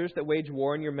pleasures that wage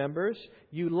war in your members?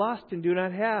 You lust and do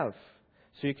not have,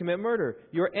 so you commit murder.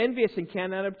 You are envious and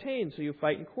cannot obtain, so you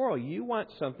fight and quarrel. You want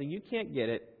something, you can't get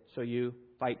it, so you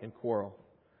fight and quarrel.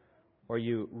 Or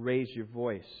you raise your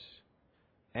voice.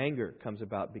 Anger comes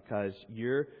about because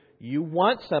you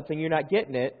want something, you're not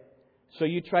getting it, so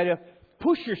you try to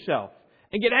push yourself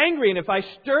and get angry. And if I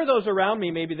stir those around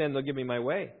me, maybe then they'll give me my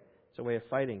way. It's a way of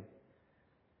fighting.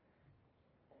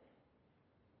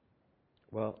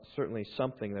 Well, certainly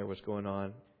something there was going on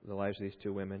in the lives of these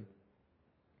two women.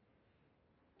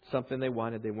 Something they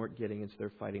wanted, they weren't getting, and so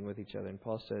they're fighting with each other. And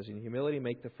Paul says, in humility,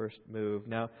 make the first move.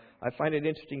 Now, I find it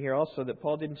interesting here also that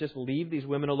Paul didn't just leave these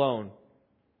women alone.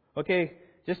 Okay,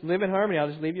 just live in harmony. I'll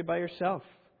just leave you by yourself.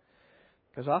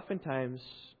 Because oftentimes,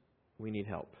 we need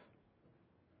help.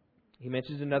 He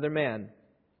mentions another man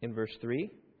in verse 3.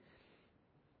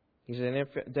 He's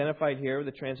identified here with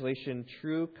the translation,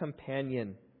 true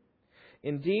companion.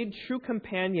 Indeed, true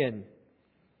companion.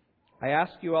 I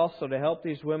ask you also to help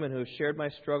these women who have shared my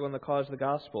struggle in the cause of the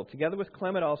gospel, together with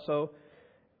Clement also,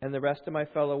 and the rest of my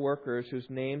fellow workers whose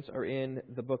names are in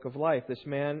the book of life. This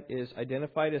man is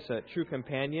identified as a true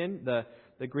companion.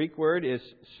 The Greek word is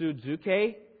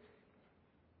suzuke.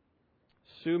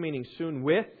 Su meaning soon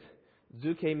with.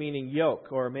 Zuke meaning yoke,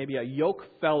 or maybe a yoke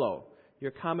fellow. Your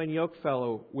common yoke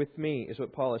fellow with me is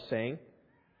what Paul is saying.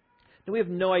 And we have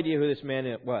no idea who this man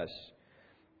was.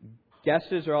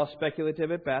 Guesses are all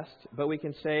speculative at best, but we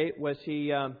can say, was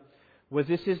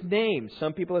this his name?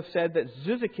 Some people have said that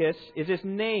Zuzakis is his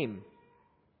name.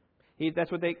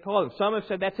 That's what they call him. Some have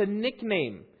said that's a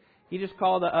nickname. He just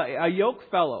called a yoke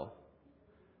fellow.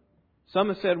 Some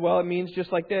have said, well, it means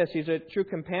just like this. He's a true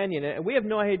companion. And we have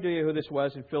no idea who this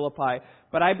was in Philippi,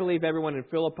 but I believe everyone in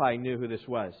Philippi knew who this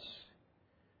was,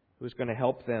 who was going to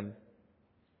help them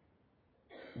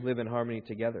live in harmony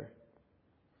together.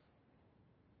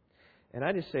 And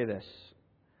I just say this.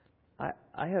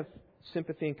 I have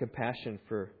sympathy and compassion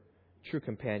for true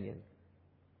companion.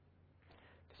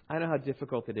 Because I know how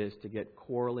difficult it is to get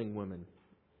quarreling women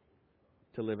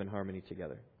to live in harmony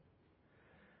together.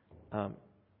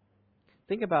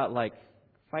 Think about like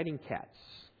fighting cats.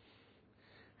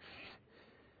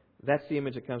 That's the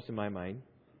image that comes to my mind.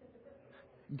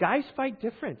 Guys fight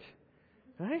different,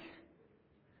 right?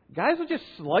 Guys will just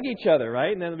slug each other,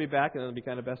 right? And then they'll be back and they'll be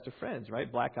kind of best of friends,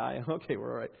 right? Black eye. Okay,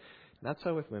 we're all right. Not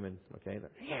so with women, okay?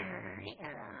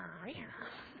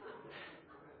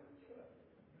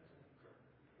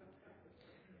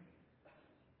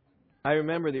 I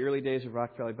remember the early days of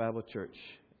Rock Valley Bible Church.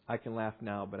 I can laugh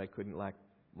now, but I couldn't laugh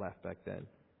back then.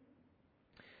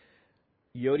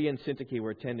 Yodi and Sintaki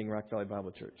were attending Rock Valley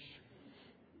Bible Church.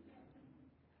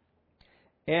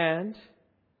 And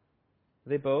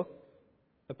they both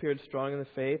appeared strong in the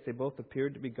faith. They both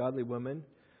appeared to be godly women.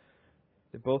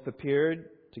 They both appeared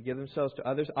to give themselves to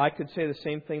others. I could say the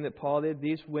same thing that Paul did.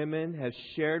 These women have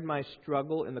shared my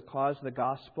struggle in the cause of the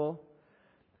gospel,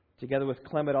 together with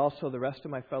Clement also, the rest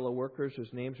of my fellow workers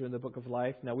whose names are in the book of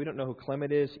life. Now, we don't know who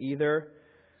Clement is either,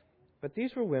 but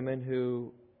these were women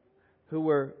who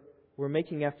were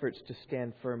making efforts to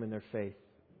stand firm in their faith,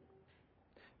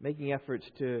 making efforts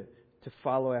to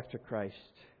follow after Christ.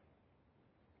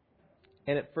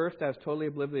 And at first, I was totally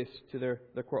oblivious to their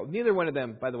quarrel. Neither one of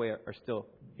them, by the way, are still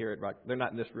here at Rock. They're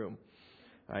not in this room.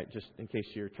 All right, just in case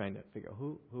you're trying to figure out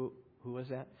who was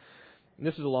that. And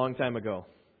this was a long time ago.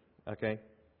 Okay.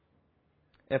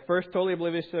 At first, totally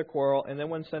oblivious to their quarrel, and then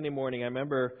one Sunday morning, I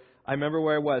remember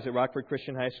where I was at Rockford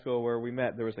Christian High School where we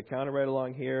met. There was the counter right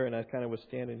along here, and I kind of was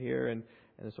standing here, and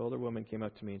this older woman came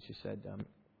up to me and she said,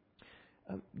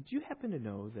 "Do you happen to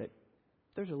know that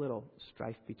there's a little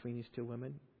strife between these two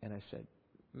women?" And I said,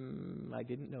 I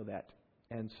didn't know that.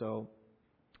 And so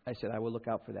I said, I will look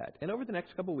out for that. And over the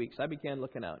next couple of weeks, I began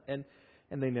looking out. And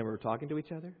they never were talking to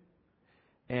each other.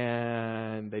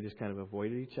 And they just kind of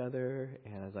avoided each other.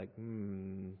 And I was like,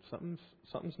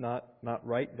 something's not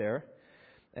right there.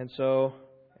 And so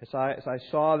as I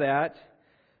saw that,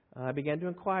 I began to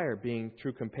inquire, being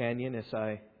true companion as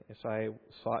I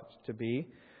sought to be.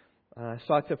 I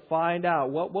sought to find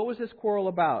out what was this quarrel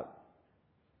about.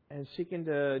 and seeking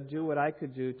to do what I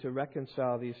could do to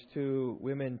reconcile these two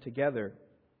women together.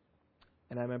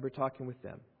 And I remember talking with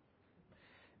them.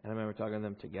 And I remember talking to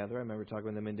them together. I remember talking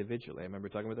with them individually. I remember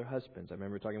talking with their husbands. I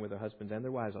remember talking with their husbands and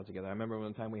their wives all together. I remember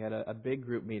one time we had a big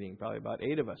group meeting. Probably about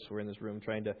 8 of us were in this room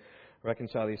trying to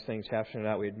reconcile these things, hashing it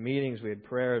out. We had meetings, we had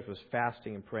prayers, was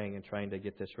fasting and praying and trying to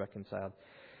get this reconciled.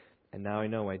 And now I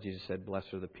know why Jesus said,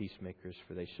 "Blessed are the peacemakers,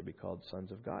 for they should be called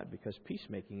sons of God." Because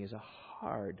peacemaking is a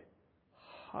hard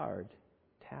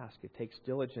task. It takes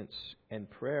diligence and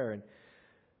prayer. And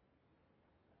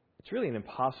it's really an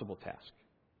impossible task,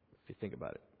 if you think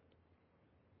about it.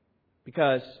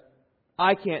 Because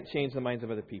I can't change the minds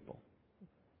of other people.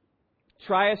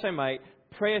 Try as I might,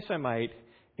 pray as I might,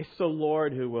 it's the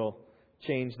Lord who will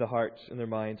change the hearts and their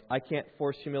minds. I can't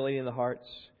force humility in the hearts.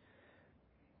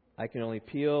 I can only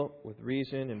appeal with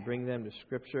reason and bring them to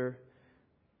Scripture.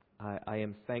 I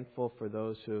am thankful for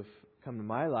those who have come to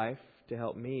my life to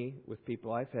help me with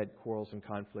people I've had quarrels and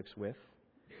conflicts with.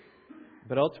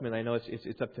 But ultimately, I know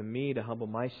it's up to me to humble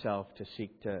myself to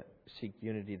seek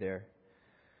unity there.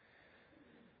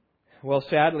 Well,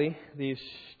 sadly, these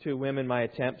two women, my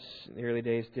attempts in the early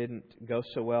days didn't go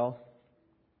so well.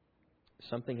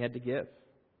 Something had to give.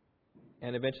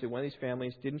 And eventually one of these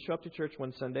families didn't show up to church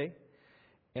one Sunday.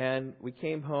 And we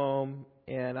came home,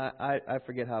 and I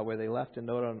forget where they left a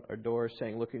note on our door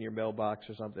saying, "Look in your mailbox"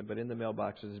 or something. But in the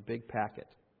mailbox was this big packet.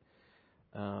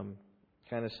 Kind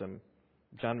of some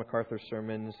John MacArthur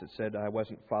sermons that said I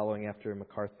wasn't following after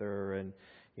MacArthur, and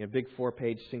big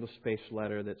 4-page single-spaced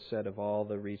letter that said of all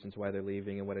the reasons why they're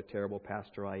leaving and what a terrible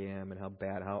pastor I am and how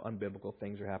unbiblical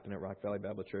things are happening at Rock Valley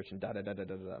Bible Church and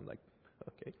da-da-da-da-da-da. I'm like,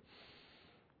 okay.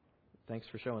 Thanks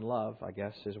for showing love, I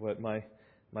guess, is what my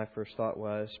first thought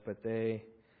was. But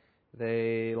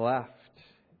they left.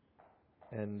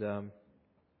 And I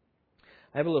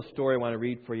have a little story I want to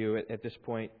read for you at this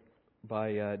point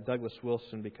by Douglas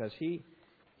Wilson, because he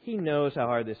knows how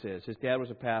hard this is. His dad was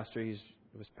a pastor. He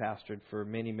was pastored for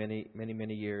many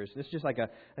years. This is just like a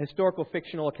historical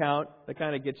fictional account that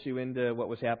kind of gets you into what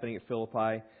was happening at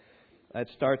Philippi. It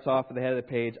starts off at the head of the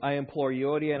page. "I implore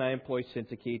Euodia and I implore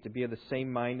Syntyche to be of the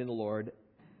same mind in the Lord.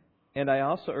 And I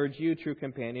also urge you, true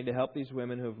companion, to help these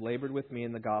women who have labored with me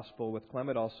in the gospel, with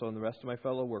Clement also and the rest of my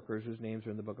fellow workers whose names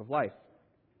are in the book of life."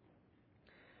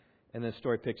 And then the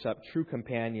story picks up. True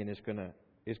companion is going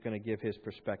to give his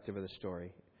perspective of the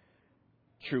story.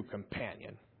 True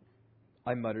companion.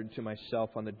 I muttered to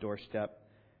myself on the doorstep.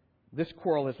 This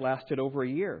quarrel has lasted over a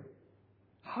year.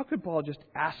 How could Paul just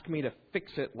ask me to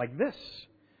fix it like this?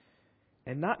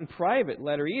 And not in private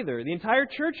letter either. The entire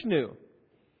church knew.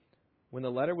 When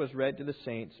the letter was read to the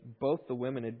saints, both the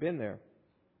women had been there.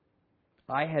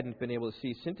 I hadn't been able to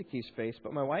see Syntyche's face,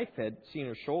 but my wife had seen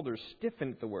her shoulders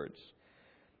stiffen at the words.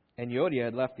 And Euodia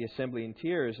had left the assembly in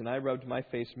tears, and I rubbed my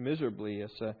face miserably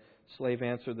as a slave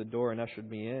answered the door and ushered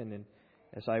me in. And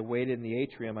as I waited in the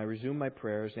atrium, I resumed my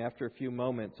prayers, and after a few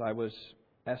moments, I was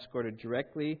escorted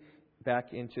directly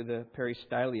back into the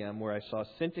peristylium, where I saw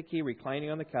Syntyche reclining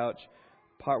on the couch,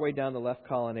 partway down the left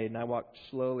colonnade, and I walked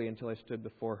slowly until I stood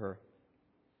before her.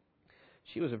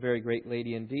 She was a very great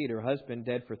lady indeed. Her husband,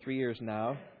 dead for 3 years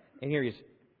now, and here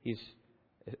he's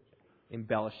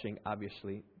embellishing,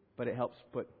 obviously, but it helps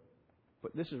put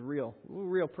this is real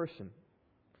person.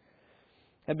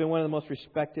 Had been one of the most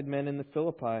respected men in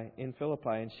Philippi,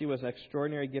 and she was an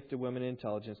extraordinary gifted woman in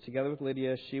intelligence. Together with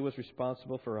Lydia, she was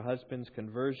responsible for her husband's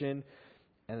conversion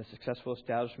and the successful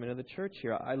establishment of the church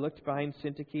here. I looked behind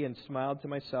Syntyche and smiled to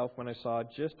myself when I saw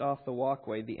just off the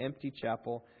walkway the empty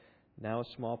chapel, now a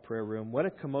small prayer room. What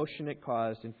a commotion it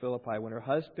caused in Philippi when her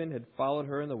husband had followed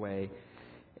her in the way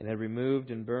and had removed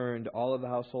and burned all of the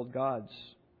household gods.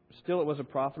 Still, it was a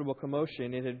profitable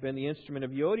commotion. It had been the instrument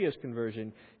of Euodia's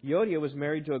conversion. Euodia was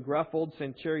married to a gruff old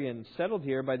centurion, settled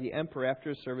here by the emperor after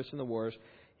his service in the wars.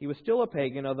 He was still a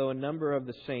pagan, although a number of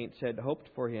the saints had hoped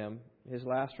for him. His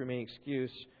last remaining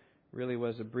excuse really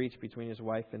was a breach between his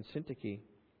wife and Syntyche.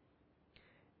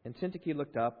 And Syntyche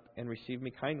looked up and received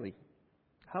me kindly.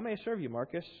 "How may I serve you,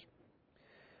 Marcus?"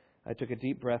 I took a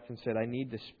deep breath and said, "I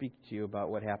need to speak to you about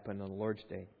what happened on the Lord's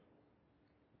Day."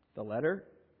 "The letter?"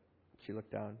 She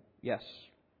looked down. "Yes."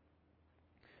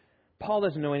 "Paul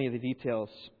doesn't know any of the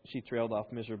details," she trailed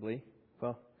off miserably.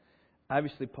 Well,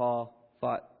 obviously Paul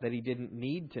thought that he didn't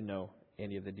need to know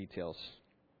any of the details.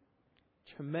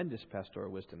 Tremendous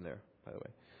pastoral wisdom there, by the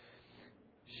way.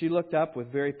 She looked up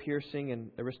with very piercing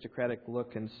and aristocratic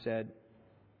look and said,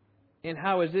 "And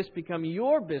how has this become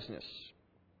your business?"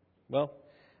 "Well,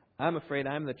 I'm afraid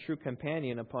I'm the true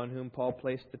companion upon whom Paul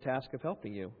placed the task of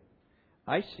helping you."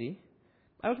 "I see.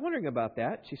 I was wondering about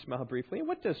that," she smiled briefly.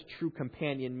 "What does true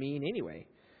companion mean anyway?"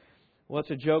 Well, it's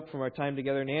a joke from our time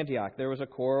together in Antioch. There was a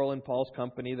quarrel in Paul's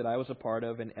company that I was a part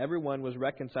of, and everyone was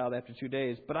reconciled after 2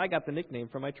 days, but I got the nickname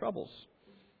for my troubles.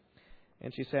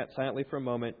 And she sat silently for a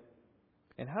moment.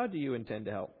 And how do you intend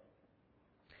to help?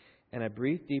 And I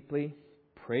breathed deeply,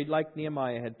 prayed like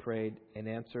Nehemiah had prayed, and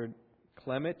answered,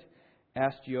 Clement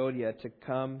asked Euodia to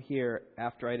come here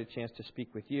after I had a chance to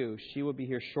speak with you. She will be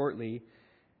here shortly,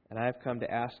 and I have come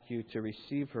to ask you to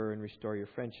receive her and restore your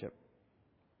friendship.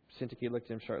 Syntyche looked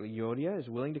at him sharply. Euodia is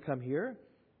willing to come here?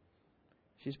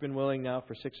 She's been willing now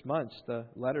for 6 months. The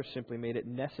letter simply made it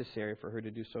necessary for her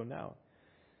to do so now.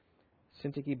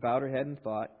 Syntyche bowed her head in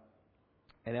thought,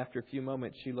 and after a few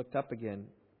moments she looked up again.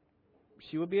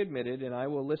 She will be admitted, and I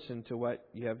will listen to what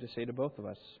you have to say to both of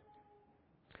us.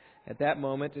 At that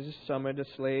moment, as a summoned, a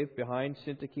slave behind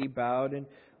Syntyche bowed and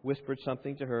whispered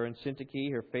something to her, and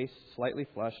Syntyche, her face slightly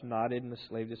flushed, nodded, and the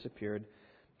slave disappeared.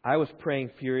 I was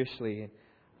praying furiously, and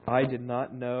I did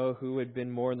not know who had been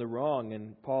more in the wrong,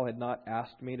 and Paul had not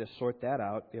asked me to sort that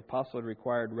out. The apostle had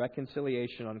required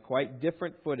reconciliation on quite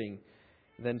different footing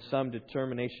than some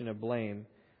determination of blame.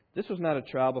 This was not a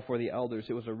trial before the elders.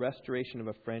 It was a restoration of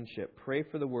a friendship. Pray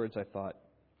for the words, I thought.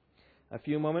 A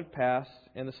few moments passed,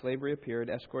 and the slave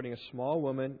reappeared, escorting a small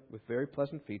woman with very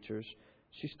pleasant features.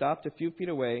 She stopped a few feet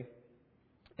away,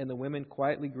 and the women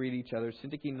quietly greeted each other.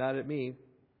 Syntyche nodded at me.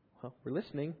 Well, we're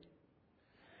listening.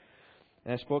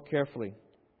 And I spoke carefully.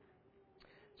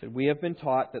 I said, we have been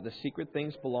taught that the secret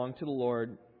things belong to the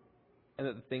Lord, and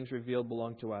that the things revealed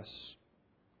belong to us.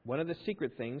 One of the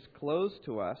secret things closed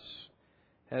to us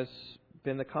has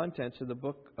been the contents of the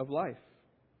book of life.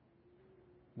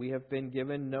 We have been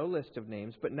given no list of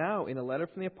names, but now in a letter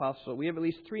from the apostle, we have at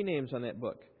least 3 names on that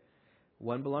book.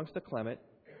 One belongs to Clement.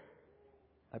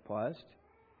 I paused.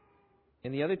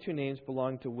 And the other 2 names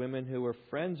belong to women who were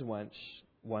friends once,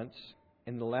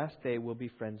 and the last day will be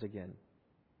friends again.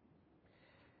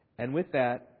 And with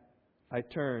that, I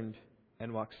turned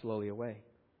and walked slowly away.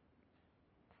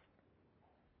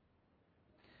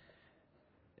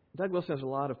 Doug Wilson has a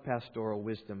lot of pastoral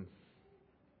wisdom.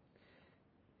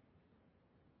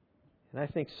 And I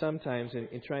think sometimes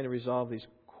in trying to resolve these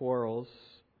quarrels,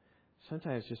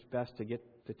 sometimes it's just best to get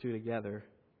the 2 together.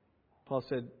 Paul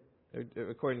said,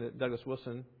 according to Douglas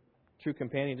Wilson, true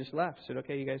companion just left. Said,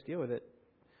 okay, you guys deal with it.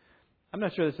 I'm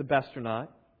not sure that's the best or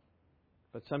not,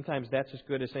 but sometimes that's as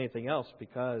good as anything else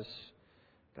because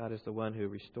God is the one who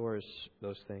restores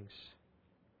those things.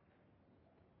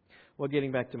 Well,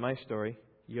 getting back to my story,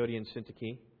 Euodia and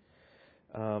Syntyche.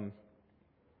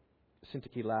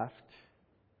 Syntyche laughed,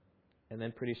 and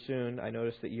then pretty soon I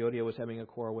noticed that Euodia was having a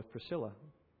quarrel with Priscilla.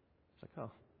 It's like,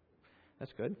 oh,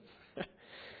 that's good.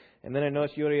 And then I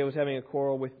noticed Euodia was having a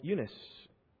quarrel with Eunice.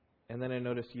 And then I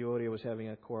noticed Euodia was having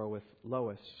a quarrel with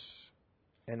Lois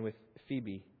and with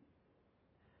Phoebe.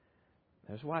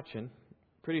 I was watching.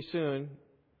 Pretty soon,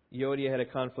 Euodia had a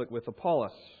conflict with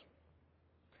Apollos.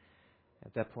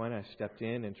 At that point, I stepped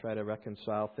in and tried to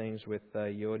reconcile things with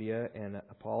Euodia and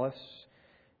Apollos.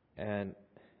 And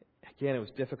again, it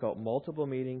was difficult. Multiple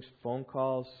meetings, phone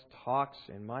calls, talks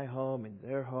in my home, in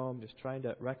their home, just trying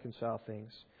to reconcile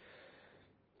things.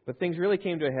 But things really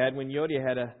came to a head when Euodia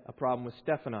had a problem with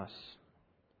Stephanos.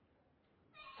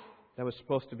 That was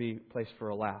supposed to be a place for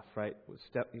a laugh, right?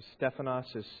 Stephanos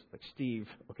is like Steve,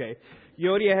 okay?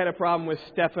 Euodia had a problem with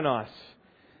Stephanos.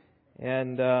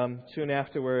 And soon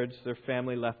afterwards, their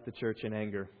family left the church in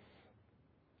anger,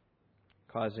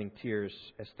 causing tears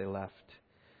as they left.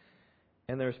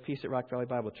 And there was peace at Rock Valley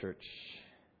Bible Church.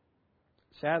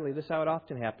 Sadly, this is how it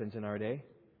often happens in our day,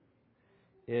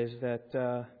 is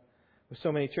that with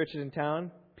so many churches in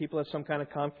town, people have some kind of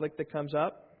conflict that comes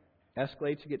up,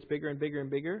 escalates, it gets bigger and bigger and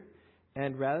bigger,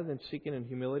 and rather than seeking in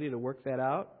humility to work that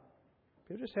out,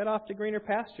 people just head off to greener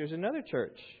pastures, another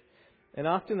church. And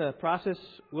often the process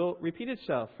will repeat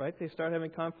itself, right? They start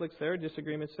having conflicts there,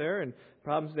 disagreements there, and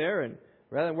problems there, and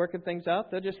rather than working things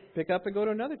out, they'll just pick up and go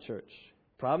to another church.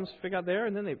 Problems pick up there,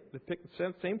 and then they pick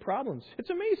the same problems. It's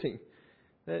amazing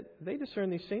that they discern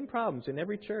these same problems in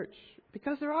every church,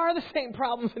 because there are the same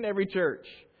problems in every church.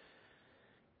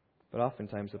 But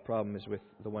oftentimes the problem is with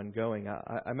the one going.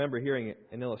 I remember hearing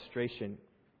an illustration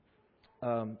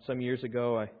some years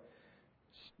ago. I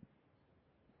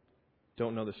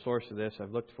don't know the source of this.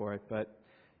 I've looked for it. But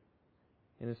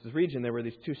in this region, there were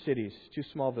these 2 cities, 2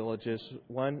 small villages.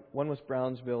 One was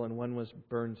Brownsville and one was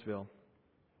Burnsville.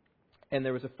 And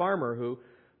there was a farmer who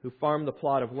farmed the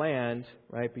plot of land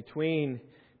right between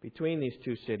these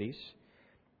 2 cities.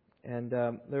 And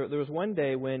there was one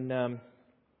day when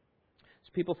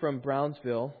people from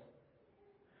Brownsville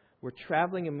were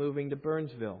traveling and moving to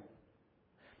Burnsville.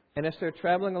 And as they're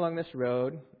traveling along this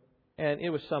road, And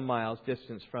it was some miles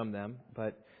distance from them.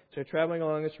 But so they're traveling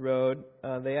along this road.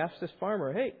 They asked this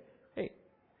farmer, hey,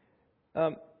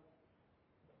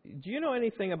 do you know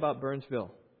anything about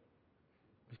Burnsville?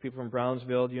 These people from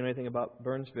Brownsville, do you know anything about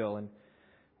Burnsville? And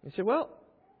he said, well,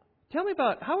 tell me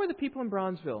about, how are the people in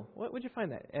Brownsville? What would you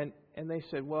find that? And they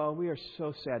said, well, we are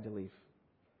so sad to leave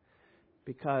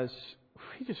because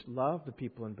we just love the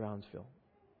people in Brownsville.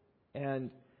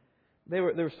 And they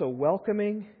were so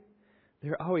welcoming.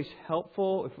 They're always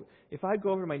helpful. If I'd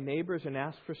go over to my neighbors and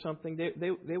ask for something,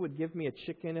 they would give me a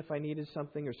chicken if I needed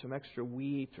something, or some extra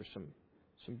wheat, or some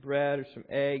bread, or some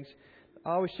eggs.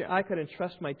 Always share. I could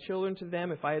entrust my children to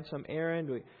them if I had some errand.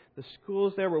 The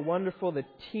schools there were wonderful. The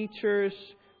teachers,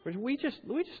 we just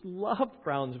loved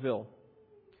Brownsville.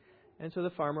 And so the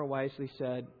farmer wisely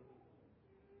said,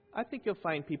 I think you'll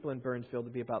find people in Burnsville to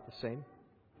be about the same.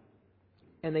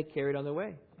 And they carried on their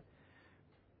way.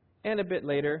 And a bit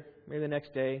later, maybe the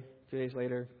next day, 2 days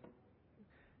later,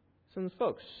 some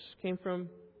folks came from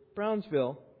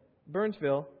Burnsville,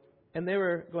 and they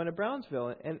were going to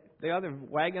Brownsville. And they had their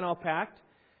wagon all packed,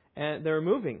 and they were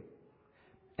moving.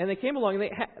 And they came along,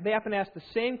 and they happened to ask the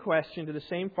same question to the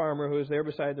same farmer who was there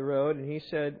beside the road. And he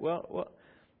said, well,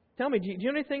 tell me, do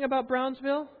you know anything about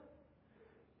Brownsville?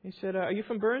 He said, are you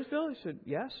from Burnsville? He said,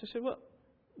 yes. I said, well,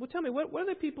 tell me, what are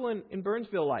the people in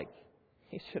Burnsville like?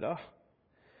 He said,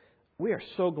 we are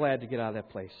so glad to get out of that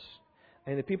place.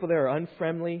 And the people there are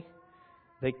unfriendly.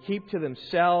 They keep to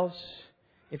themselves.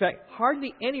 In fact,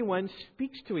 hardly anyone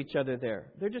speaks to each other there.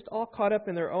 They're just all caught up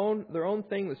in their own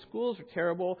thing. The schools are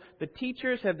terrible. The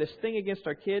teachers have this thing against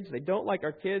our kids. They don't like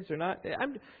our kids. They're not.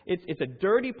 It's a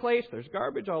dirty place. There's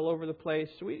garbage all over the place.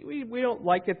 We don't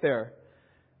like it there.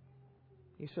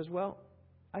 He says, well,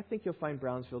 I think you'll find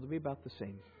Brownsville to be about the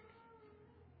same.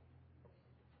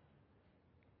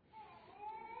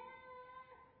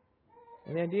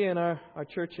 And the idea in our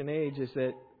church and age is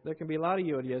that there can be a lot of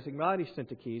Yodias and a lot of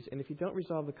Syntyches, and if you don't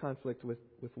resolve the conflict with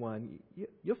one,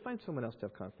 you'll find someone else to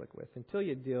have conflict with until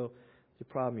you deal with the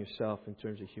problem yourself in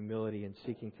terms of humility and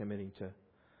committing to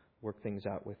work things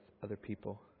out with other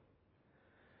people.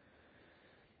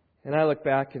 And I look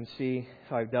back and see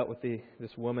how I've dealt with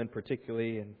this woman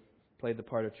particularly, and played the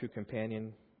part of true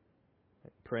companion,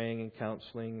 praying and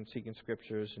counseling and seeking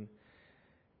scriptures, and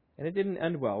it didn't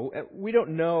end well. We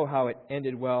don't know how it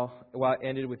ended well. Well, it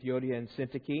ended with Euodia and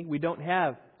Syntyche. We don't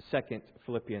have 2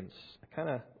 Philippians. I kind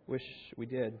of wish we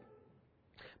did.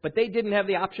 But they didn't have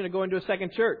the option of going to a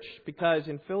second church, because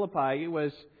in Philippi, it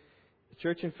was the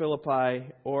church in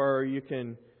Philippi, or you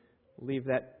can leave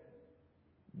that.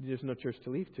 There's no church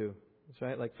to leave to. That's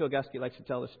right. Like Phil Gusky likes to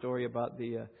tell the story about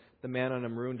the man on a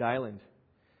marooned island,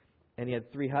 and he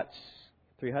had three huts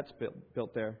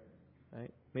built there.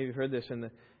 Right? Maybe you've heard this.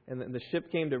 And the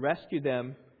ship came to rescue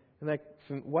them. And like,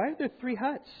 why are there 3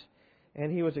 huts? And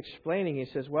he was explaining. He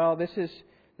says, well, this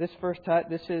first hut.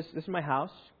 This is my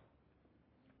house,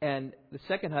 and the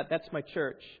second hut, that's my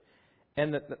church,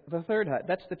 and the third hut,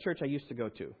 that's the church I used to go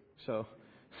to. So.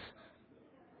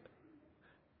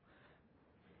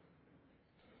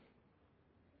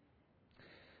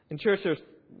 In church, there's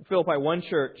Philippi, one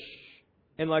church.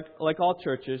 And like all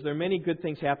churches, there are many good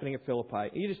things happening at Philippi.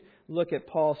 You just look at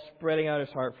Paul spreading out his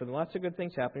heart for them. Lots of good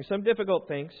things happening. Some difficult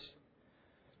things.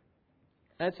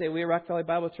 I'd say we at Rock Valley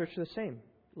Bible Church are the same.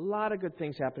 A lot of good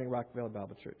things happening at Rock Valley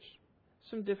Bible Church.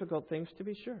 Some difficult things, to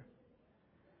be sure.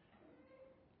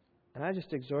 And I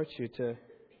just exhort you to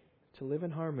live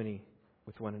in harmony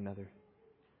with one another.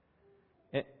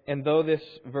 And though this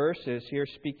verse is here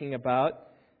speaking about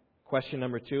question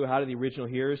number 2, how did the original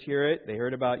hearers hear it? They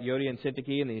heard about Euodia and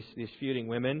Syntyche and these feuding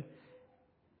women.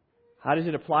 How does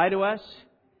it apply to us?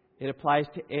 It applies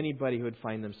to anybody who would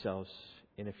find themselves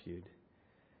in a feud.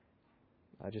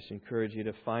 I just encourage you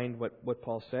to find what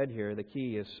Paul said here. The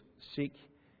key is seek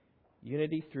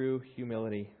unity through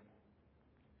humility.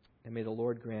 And may the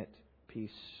Lord grant peace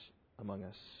among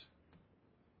us.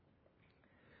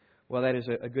 Well, that is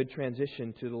a good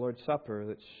transition to the Lord's Supper,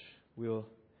 which we will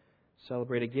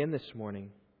celebrate again this morning,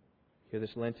 here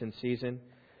this Lenten season.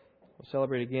 We'll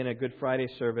celebrate again a Good Friday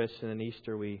service, and then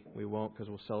Easter we won't, because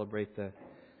we'll celebrate the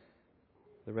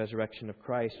resurrection of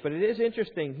Christ. But it is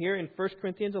interesting here in 1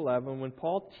 Corinthians 11, when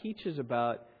Paul teaches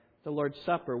about the Lord's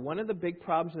Supper, one of the big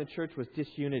problems in the church was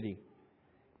disunity.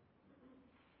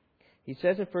 He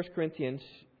says in 1 Corinthians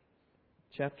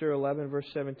chapter 11, verse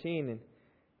 17,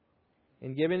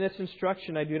 in giving this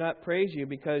instruction, I do not praise you,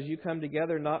 because you come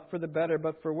together not for the better,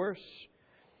 but for worse.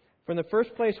 For in the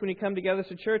first place, when you come together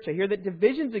as a church, I hear that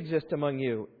divisions exist among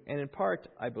you, and in part,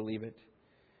 I believe it.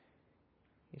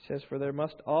 He says, for there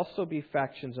must also be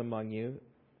factions among you.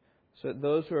 so that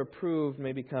those who are approved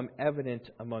may become evident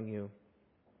among you.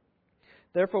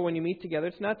 Therefore, when you meet together,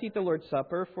 it's not to eat the Lord's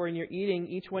Supper, for in your eating,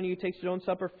 each one of you takes his own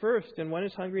supper first, and one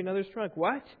is hungry and another is drunk.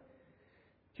 What?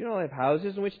 Do you not have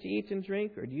houses in which to eat and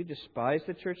drink? Or do you despise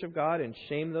the church of God and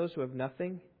shame those who have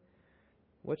nothing?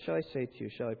 What shall I say to you?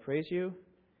 Shall I praise you?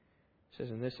 It says,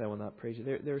 in this I will not praise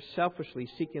you. They're selfishly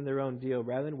seeking their own deal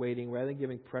rather than waiting, rather than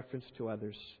giving preference to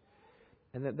others.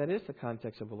 And that is the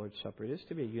context of the Lord's Supper. It is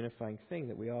to be a unifying thing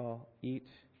that we all eat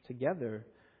together,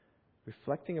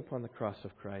 reflecting upon the cross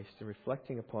of Christ and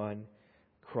reflecting upon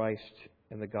Christ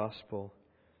and the gospel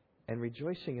and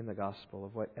rejoicing in the gospel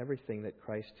of everything that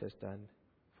Christ has done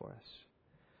for us.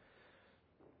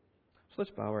 So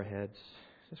let's bow our heads.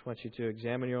 I just want you to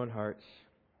examine your own hearts.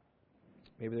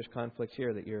 Maybe there's conflicts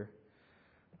here that you're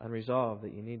unresolved,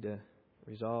 that you need to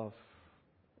resolve.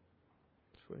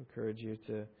 I just would encourage you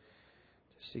to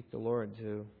seek the Lord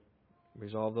to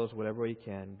resolve those whatever way you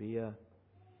can. Be a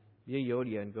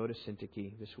Yodia and go to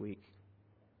Syntyche this week.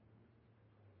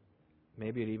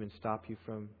 Maybe it'd even stop you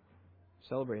from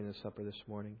celebrating the supper this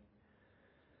morning.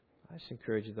 I just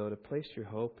encourage you, though, to place your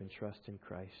hope and trust in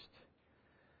Christ.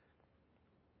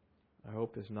 Our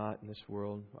hope is not in this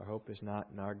world. Our hope is not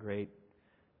in our great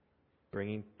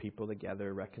bringing people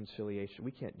together, reconciliation.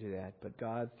 We can't do that. But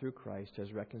God, through Christ,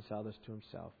 has reconciled us to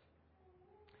Himself.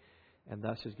 And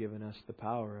thus has given us the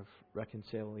power of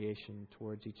reconciliation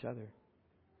towards each other.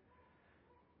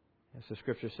 As the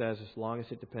Scripture says, as long as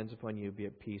it depends upon you, be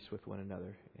at peace with one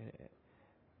another.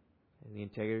 In the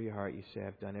integrity of your heart, you say,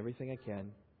 I've done everything I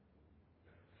can.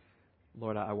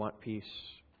 Lord, I want peace.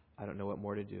 I don't know what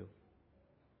more to do.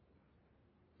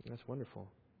 And that's wonderful.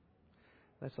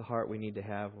 That's the heart we need to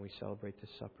have when we celebrate this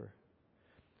supper.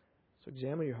 So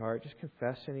examine your heart. Just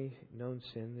confess any known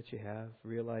sin that you have.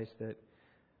 Realize that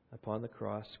upon the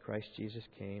cross, Christ Jesus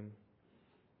came,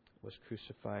 was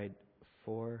crucified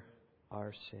for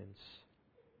our sins.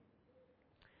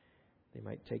 They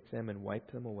might take them and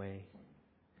wipe them away.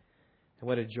 And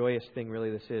what a joyous thing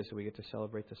really this is that we get to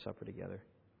celebrate the supper together.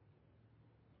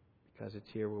 Because it's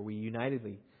here where we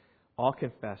unitedly all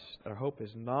confess that our hope is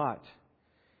not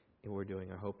in what we're doing.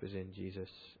 Our hope is in Jesus,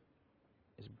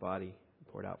 His body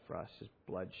poured out for us, His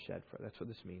blood shed for us. That's what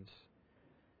this means.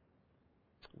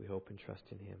 We hope and trust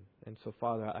in Him. And so,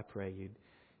 Father, I pray You'd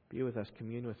be with us,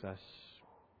 commune with us.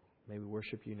 May we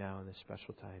worship You now in this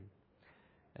special time.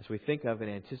 As we think of and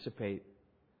anticipate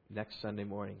next Sunday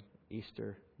morning,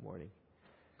 Easter morning,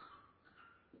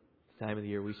 the time of the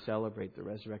year we celebrate the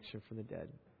resurrection from the dead.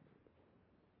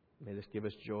 May this give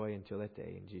us joy until that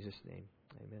day. In Jesus' name,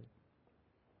 amen.